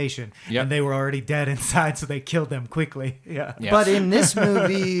hesitation. Yep. And they were already dead inside, so they killed them quickly. Yeah. Yeah. But in this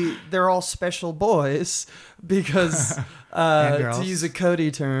movie, they're all special boys because, And to girls. use a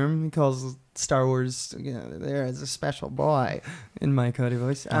Cody term, he calls Star Wars, there is a special boy in my Cody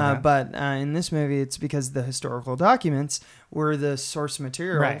voice. Okay. But in this movie, it's because the historical documents were the source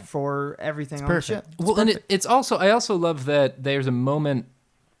material Right. for everything It's on perfect. the ship. Well, and it's also I also love that there's a moment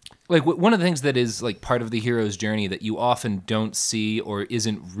like one of the things that is like part of the hero's journey that you often don't see or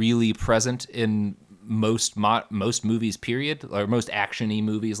isn't really present in most movies period or most action-y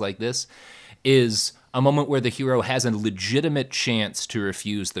movies like this is a moment where the hero has a legitimate chance to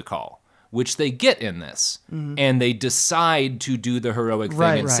refuse the call, which they get in this, and they decide to do the heroic thing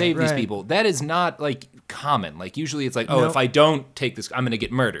Right, and right, save these right. people. That is not like common. Like usually it's like, oh, Nope. if I don't take this, I'm going to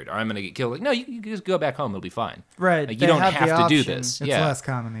get murdered or I'm going to get killed. Like, no, you just go back home. It'll be fine. Right. Like, they you don't have have the to do option. this. It's yeah. less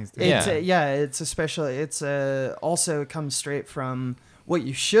common these days. It's it's especially also comes straight from what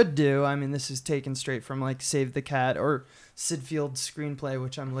you should do. I mean, this is taken straight from like Save the Cat or Sid Field's screenplay,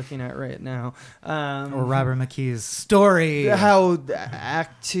 which I'm looking at right now. Or Robert McKee's story. How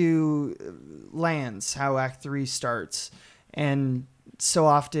Act 2 lands, how Act 3 starts, and so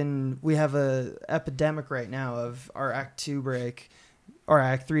often we have a epidemic right now of our Act 2 break or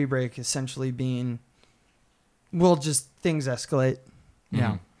Act 3 break essentially being, well, just things escalate.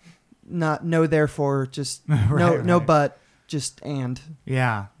 Yeah. No therefore, just Right, no right. but, just and.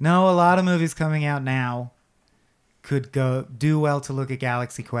 Yeah. No, a lot of movies coming out now could do well to look at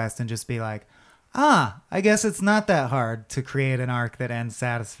Galaxy Quest and just be like, I guess it's not that hard to create an arc that ends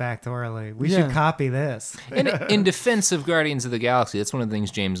satisfactorily. We should Yeah. copy this. And in defense of Guardians of the Galaxy, that's one of the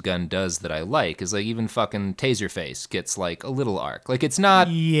things James Gunn does that I like. Is like even fucking Taserface gets like a little arc. Like it's not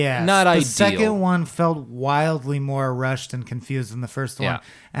Yes. not the ideal. second one felt wildly more rushed and confused than the first one. Yeah.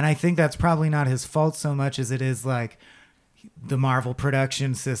 And I think that's probably not his fault so much as it is like the Marvel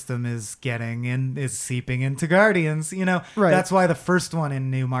production system is seeping into Guardians. You know, Right. that's why the first one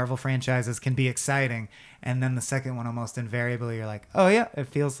in new Marvel franchises can be exciting. And then the second one, almost invariably, you're like, oh yeah, it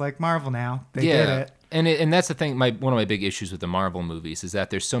feels like Marvel now. They did it. And that's the thing. One of my big issues with the Marvel movies is that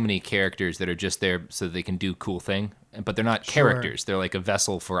there's so many characters that are just there so they can do cool thing, but they're not Sure. characters. They're like a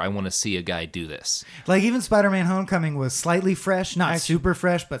vessel for I want to see a guy do this. Like even Spider-Man Homecoming was slightly fresh, not super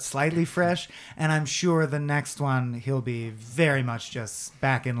fresh, but slightly fresh. And I'm sure the next one, he'll be very much just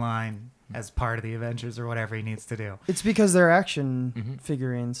back in line as part of the Avengers or whatever he needs to do. It's because they're action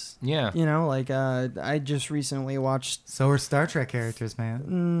figurines. Yeah. You know, like I just recently watched. So are Star Trek characters, man.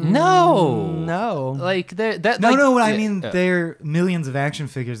 No. Like that. No, like, no, I yeah, mean, yeah. they're millions of action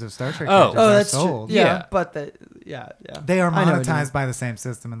figures of Star Trek Oh. characters Oh, are that's sold. true. Yeah, Yeah. but yeah. They are I know what you mean. monetized by the same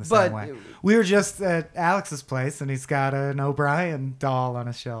system in the But- same way. We were just at Alex's place, and he's got an O'Brien doll on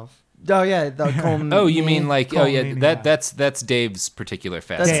a shelf. Oh yeah, the Cole. Oh, you mean like Cole oh yeah, Meany, yeah. that's Dave's particular that's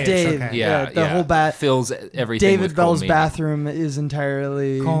facet. Dave's, Dave? okay. Yeah, the whole fills everything. David with Cole Bell's Meany. bathroom is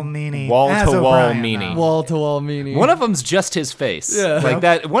entirely Cole Meany. Wall as to wall O'Brien, Meany. though. wall to wall meaning. One of them's just his face. Yeah. Like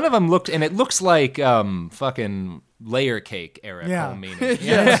that. One of them looked, and it looks like fucking layer cake era Yeah. Cole Meany.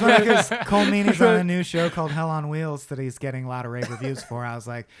 Yeah, it's funny because Cole Meany's on a new show called Hell on Wheels that he's getting a lot of rave reviews for. I was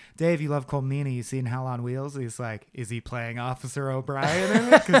like, Dave, you love Cole Meany. You seen Hell on Wheels? He's like, is he playing Officer O'Brien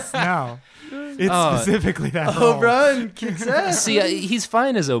in it? Because no, it's Oh. specifically that role. O'Brien kicks ass. See, he's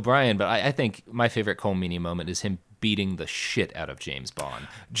fine as O'Brien, but I think my favorite Cole Meany moment is him beating the shit out of James Bond.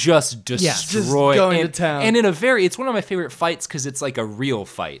 Just destroy. Just going and, to town. And it's one of my favorite fights because it's like a real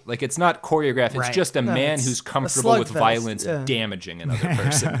fight. Like it's not choreographed. It's Right. just a No, man it's who's a comfortable with slugfest, violence yeah. damaging another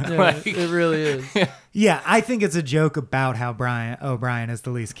person. Yeah, Like, it really is. Yeah, I think it's a joke about how O'Brien is the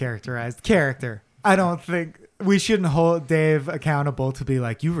least characterized character. I don't think we shouldn't hold Dave accountable to be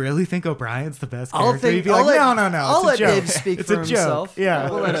like, you really think O'Brien's the best character? He'd be like, no, no. I'll let it's a joke. Dave speak It's for a joke. himself. Yeah.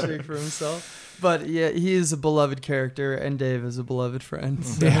 We'll let him speak for himself. But yeah, he is a beloved character, and Dave is a beloved friend.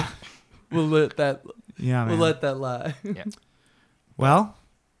 So Yeah. we'll let that Yeah, man. We'll let that lie. Yeah. Well,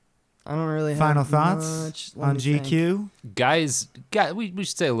 I don't really have final thoughts much. Let on me think. GQ. Guy, we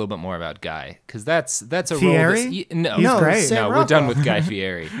should say a little bit more about Guy, because that's a Fieri? role. No, He's great. Sam No, we're done Rockwell. with Guy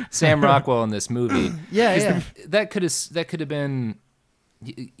Fieri. Sam Rockwell in this movie. Yeah. That could have been.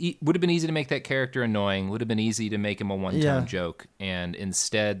 Would have been easy to make that character annoying. Would have been easy to make him a one-tone Yeah. joke, and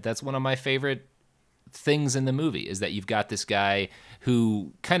instead, that's one of my favorite things in the movie is that you've got this guy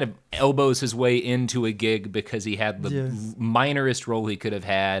who kind of elbows his way into a gig because he had the Yes. minorest role he could have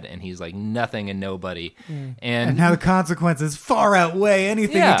had, and he's like nothing and nobody. And now the consequences far outweigh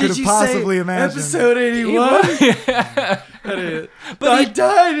anything Yeah. you could Did have you possibly say imagined. episode 81? I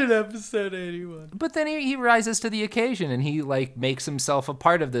died in episode 81. But then he rises to the occasion, and he like makes himself a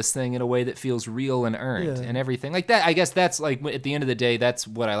part of this thing in a way that feels real and earned, Yeah. and everything like that. I guess that's like at the end of the day, that's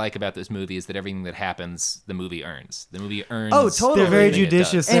what I like about this movie is that everything that happens, the movie earns. The movie earns. Oh, totally. They're very everything it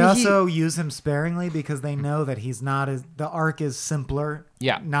does. judicious. They And also use him sparingly because they know that he's not as the arc is simpler.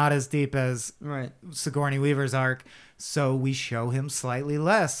 Yeah. Not as deep as Right. Sigourney Weaver's arc. So we show him slightly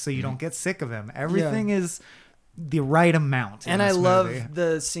less so you don't get sick of him. Everything is the right amount. in And I this love movie.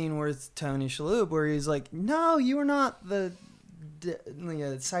 the scene with Tony Shalhoub where he's like, "No, you are not the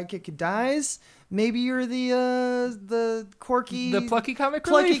sidekick who dies. Maybe you're the quirky, The plucky comic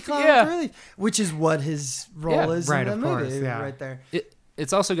plucky relief. comic Yeah. relief," which is what his role Yeah. is Right, in the of course, movie, yeah. right there.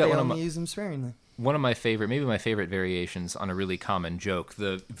 It's also got They one of only my use him sparingly. maybe my favorite variations on a really common joke.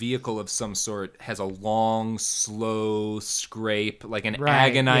 The vehicle of some sort has a long, slow scrape, like an Right,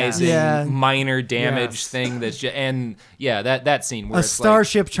 agonizing yeah. minor damage Yes. thing. That's just, and yeah, that scene where A it's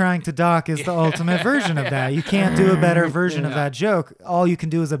starship trying to dock is the ultimate version of that. You can't do a better version of that joke. All you can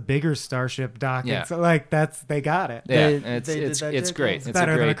do is a bigger starship docking. Yeah. So like they got it. like, yeah, They- and it's they did it's that it's joke, great. yeah. It's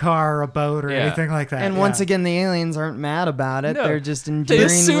Better a than a great. car or a boat or Yeah. anything like that. And yeah. once again, the aliens aren't mad about it. No. They're just They endearingly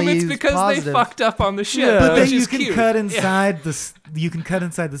assume it's because positive. they fucked up on the ship, Yeah. But then which you is can cute. cut inside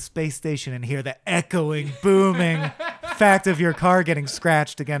the space station and hear the echoing, booming fact of your car getting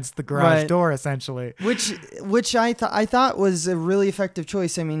scratched against the garage Right. door, essentially. Which I thought was a really effective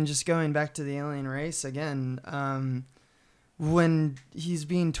choice. I mean, just going back to the alien race again, when he's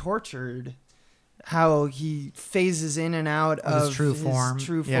being tortured, how he phases in and out Of of his true form.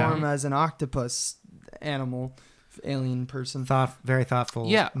 Yeah. form as an octopus animal, alien person. Very thoughtful.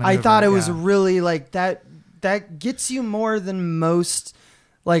 Yeah. I thought it maneuver, was yeah. really like that. That gets you more than most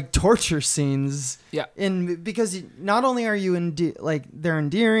like torture scenes. Yeah. Because not only are you they're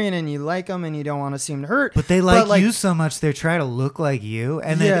endearing and you like them and you don't want to seem hurt, But they like you so much they try to look like you,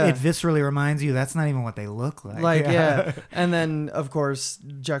 and then Yeah. it viscerally reminds you that's not even what they look like. like yeah. And then of course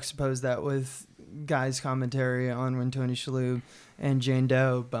juxtapose that with Guy's commentary on when Tony Shalhoub and Jane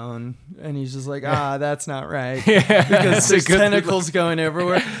Doe bone, and he's just like, that's not right, because there's tentacles going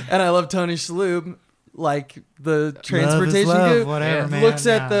everywhere. And I love Tony Shalhoub, like the transportation love, dude, whatever, man, looks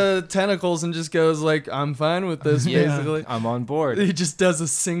yeah. at the tentacles and just goes like, I'm fine with this. Yeah, Basically, I'm on board. he just does a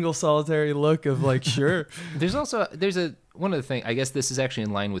single solitary look of like, sure. There's one of the things, I guess this is actually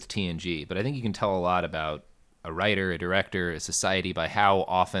in line with TNG, but I think you can tell a lot about a writer, a director, a society by how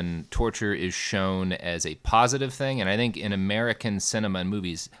often torture is shown as a positive thing. And I think in American cinema and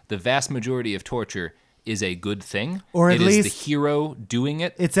movies, the vast majority of torture is a good thing. Or at it is least- the hero doing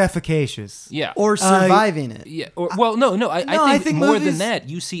it. It's efficacious. Yeah. Or surviving it. Yeah. Or well, no. I I think think more movies- than that,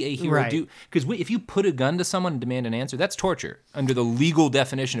 you see a hero Right. do because if you put a gun to someone and demand an answer, that's torture under the legal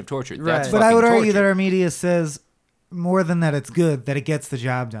definition of torture. That's Right. But I fucking would argue torture. that our media says more than that it's good, that it gets the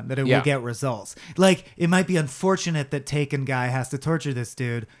job done, that it Yeah. will get results. Like, it might be unfortunate that Taken Guy has to torture this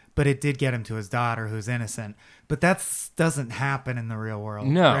dude, but it did get him to his daughter who's innocent. But that doesn't happen in the real world.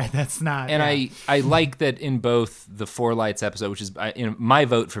 No. Right? That's not. And yeah. I like that in both the Four Lights episode, which is my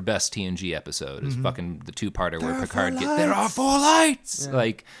vote for best TNG episode, is fucking the two-parter where Picard gets there are four lights,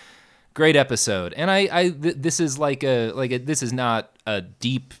 like great episode. And this is this is not a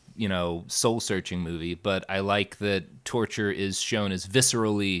deep soul searching movie, but I like that torture is shown as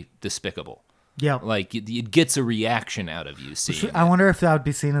viscerally despicable. Yeah. Like it gets a reaction out of you seeing. I wonder if that would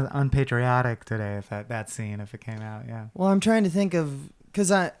be seen as unpatriotic today, if that scene, if it came out. Yeah. Well, I'm trying to think of, because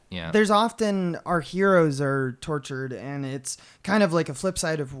Yeah. there's often our heroes are tortured, and it's kind of like a flip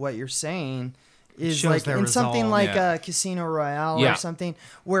side of what you're saying. Is shows like their in something resolve, like yeah. Casino Royale Yeah. or something,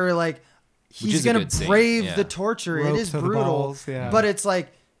 where like Which he's is a gonna good scene, brave yeah. the torture. Rope it is to the brutal, balls, yeah. but it's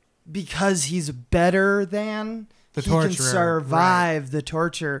like because he's better than The he can torturer, survive the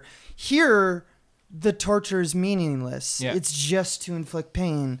torture. Here, the torture is meaningless. Yeah. It's just to inflict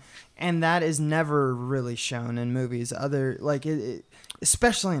pain, and that is never really shown in movies.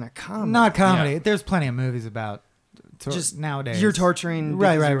 Especially in a comedy. Not comedy. Yeah. There's plenty of movies about just nowadays. You're torturing.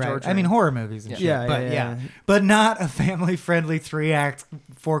 Right, because right, you're right. I torturing. mean, horror movies and shit. Yeah, but yeah. But not a family-friendly 3-act,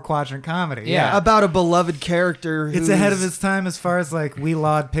 4-quadrant comedy. Yeah. About a beloved character. It's ahead of who's- its time as far as like we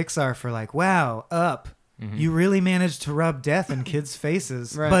laud Pixar for like, wow, Up. You really managed to rub death in kids'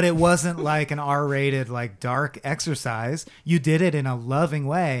 faces, Right. but it wasn't like an R-rated, like dark exercise. You did it in a loving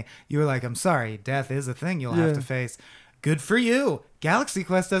way. You were like, I'm sorry, death is a thing you'll have Yeah. to face. Good for you. Galaxy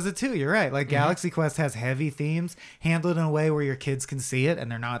Quest does it too. You're right. Like Galaxy Quest has heavy themes handled in a way where your kids can see it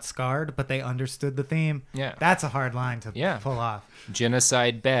and they're not scarred, but they understood the theme. Yeah. That's a hard line to Yeah. pull off.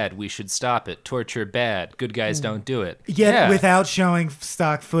 Genocide bad. We should stop it. Torture bad. Good guys don't do it. Yet Yeah. without showing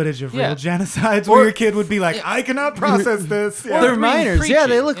stock footage of Yeah. real genocides Or- where your kid would be like, I cannot process this. Or They're being minors. preachy. Yeah,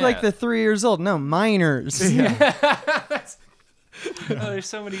 they look Yeah. like they're 3 years old. No, minors. Oh, there's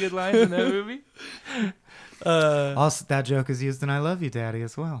so many good lines in that movie. Also, that joke is used in I Love You, Daddy,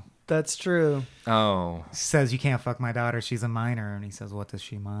 as well. That's true. Oh. He says, you can't fuck my daughter. She's a minor. And he says, what does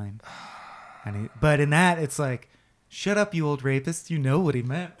she mind? But in that, it's like, shut up, you old rapist. You know what he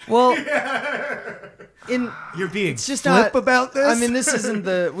meant. Well, in You're being it's just flip not about this? I mean, this isn't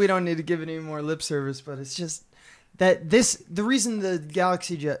the. We don't need to give it any more lip service, but it's just that the reason the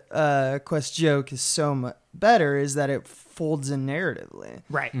Galaxy Quest joke is so much better is that it folds in narratively.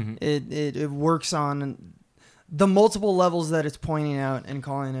 Right. It works on the multiple levels that it's pointing out and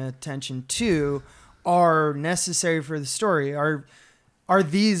calling attention to are necessary for the story. Are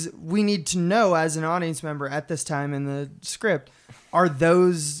these we need to know as an audience member at this time in the script? Are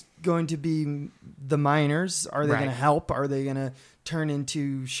those going to be the minors? Are they Right. going to help? Are they going to turn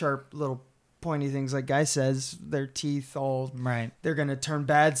into sharp little pointy things like Guy says? Their teeth all Right. they're going to turn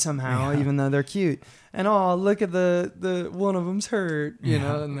bad somehow, Yeah. even though they're cute. And oh, look at the one of them's hurt, you Yeah.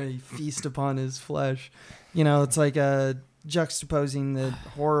 know, and they feast upon his flesh. You know, it's like juxtaposing the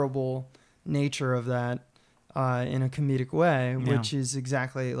horrible nature of that in a comedic way, Yeah. which is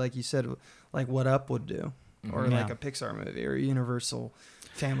exactly like you said, like what Up would do, or Yeah. like a Pixar movie or a Universal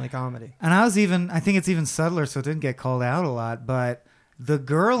family comedy. And I think it's even subtler, so it didn't get called out a lot, but the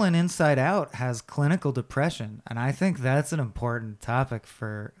girl in Inside Out has clinical depression. And I think that's an important topic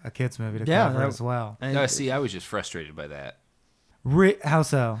for a kid's movie to Yeah, cover that- as well. And No, see, I was just frustrated by that. How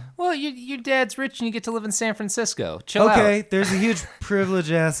so? Well, your dad's rich and you get to live in San Francisco. Chill out. Okay, there's a huge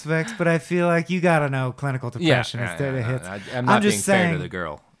privilege aspect, but I feel like you gotta know clinical depression Yeah, instead of hits. I'm not just being fair saying, to the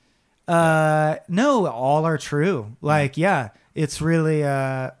girl. No, all are true. Like, yeah, it's really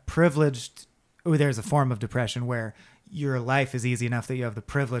privileged. Oh, there's a form of depression where your life is easy enough that you have the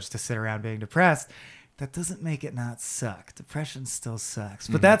privilege to sit around being depressed. That doesn't make it not suck. Depression still sucks.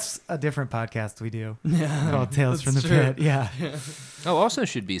 But that's a different podcast we do. Yeah, Called Tales from the that's true. Pit. Yeah. Oh, also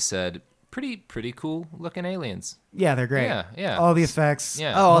should be said, pretty cool looking aliens. Yeah, they're great. Yeah. All the effects.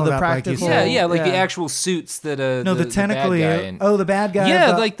 Yeah. Oh, all the up, like you practical- said. Yeah, like the Yeah. actual suits that No, the tentacle. bad guy and- The bad guy.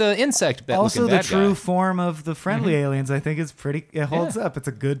 yeah, but like the insect. also looking the bad true guy. form of the friendly aliens. I think is pretty. It holds up. It's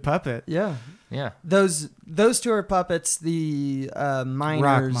a good puppet. Yeah. Yeah. Those two are puppets. The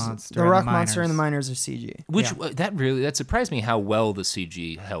miners, monster the and the rock monster, miners. and the miners are CG. Which Yeah. that surprised me how well the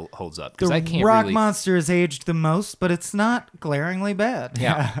CG holds up because The I can't rock really. monster is aged the most, but it's not glaringly bad.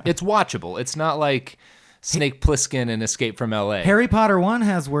 Yeah, it's watchable. It's not like Snake Plissken in Escape from L.A. Harry Potter 1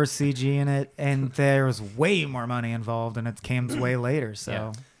 has worse CG in it, and there's way more money involved, and it came way later.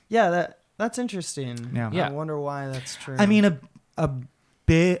 So, Yeah. Yeah, that's interesting. Yeah. Yeah. I wonder why that's true. I mean,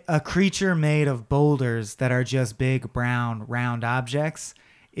 a creature made of boulders that are just big, brown, round objects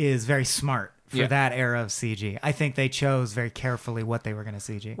is very smart for Yeah. that era of CG. I think they chose very carefully what they were going to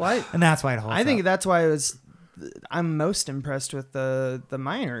CG. Why? And that's why it holds I think up. that's why it was. I'm most impressed with the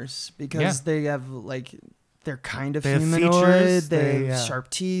miners because Yeah. they have like they're kind of They have humanoid. features, They have they- sharp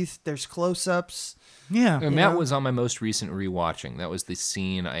teeth. There's close-ups. Yeah. And Yeah. that was on my most recent rewatching. That was the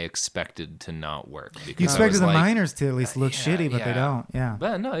scene I expected to not work. Because You I expected was the like, miners to at least look yeah, shitty, but they yeah. don't. Yeah.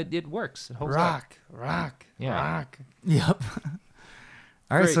 But no, it works. It holds up. Rock. Yeah. Rock. Yep.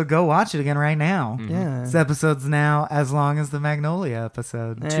 All right, Great. so go watch it again right now. Yeah. This episode's now as long as the Magnolia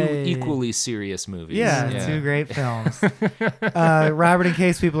episode. Two Hey. equally serious movies. Yeah, two great films. Robert, in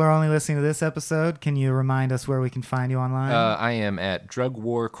case people are only listening to this episode, can you remind us where we can find you online? I am at Drug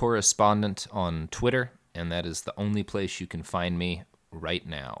War Correspondent on Twitter, and that is the only place you can find me right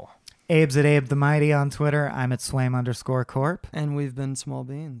now. Abe's at Abe the Mighty on Twitter. I'm at Swaim_Corp. And we've been Small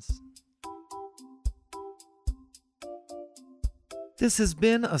Beans. This has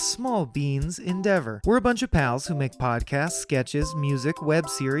been a Small Beans endeavor. We're a bunch of pals who make podcasts, sketches, music, web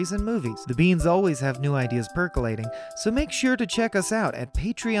series, and movies. The beans always have new ideas percolating, so make sure to check us out at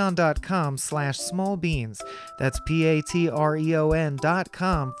patreon.com/smallbeans. That's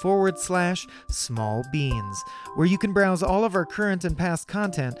patreon.com/smallbeans, where you can browse all of our current and past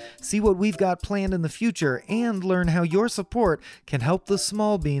content, see what we've got planned in the future, and learn how your support can help the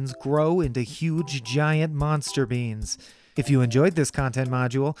small beans grow into huge, giant monster beans. If you enjoyed this content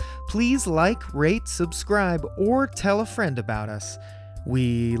module, please like, rate, subscribe, or tell a friend about us.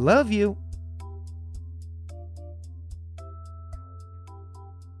 We love you!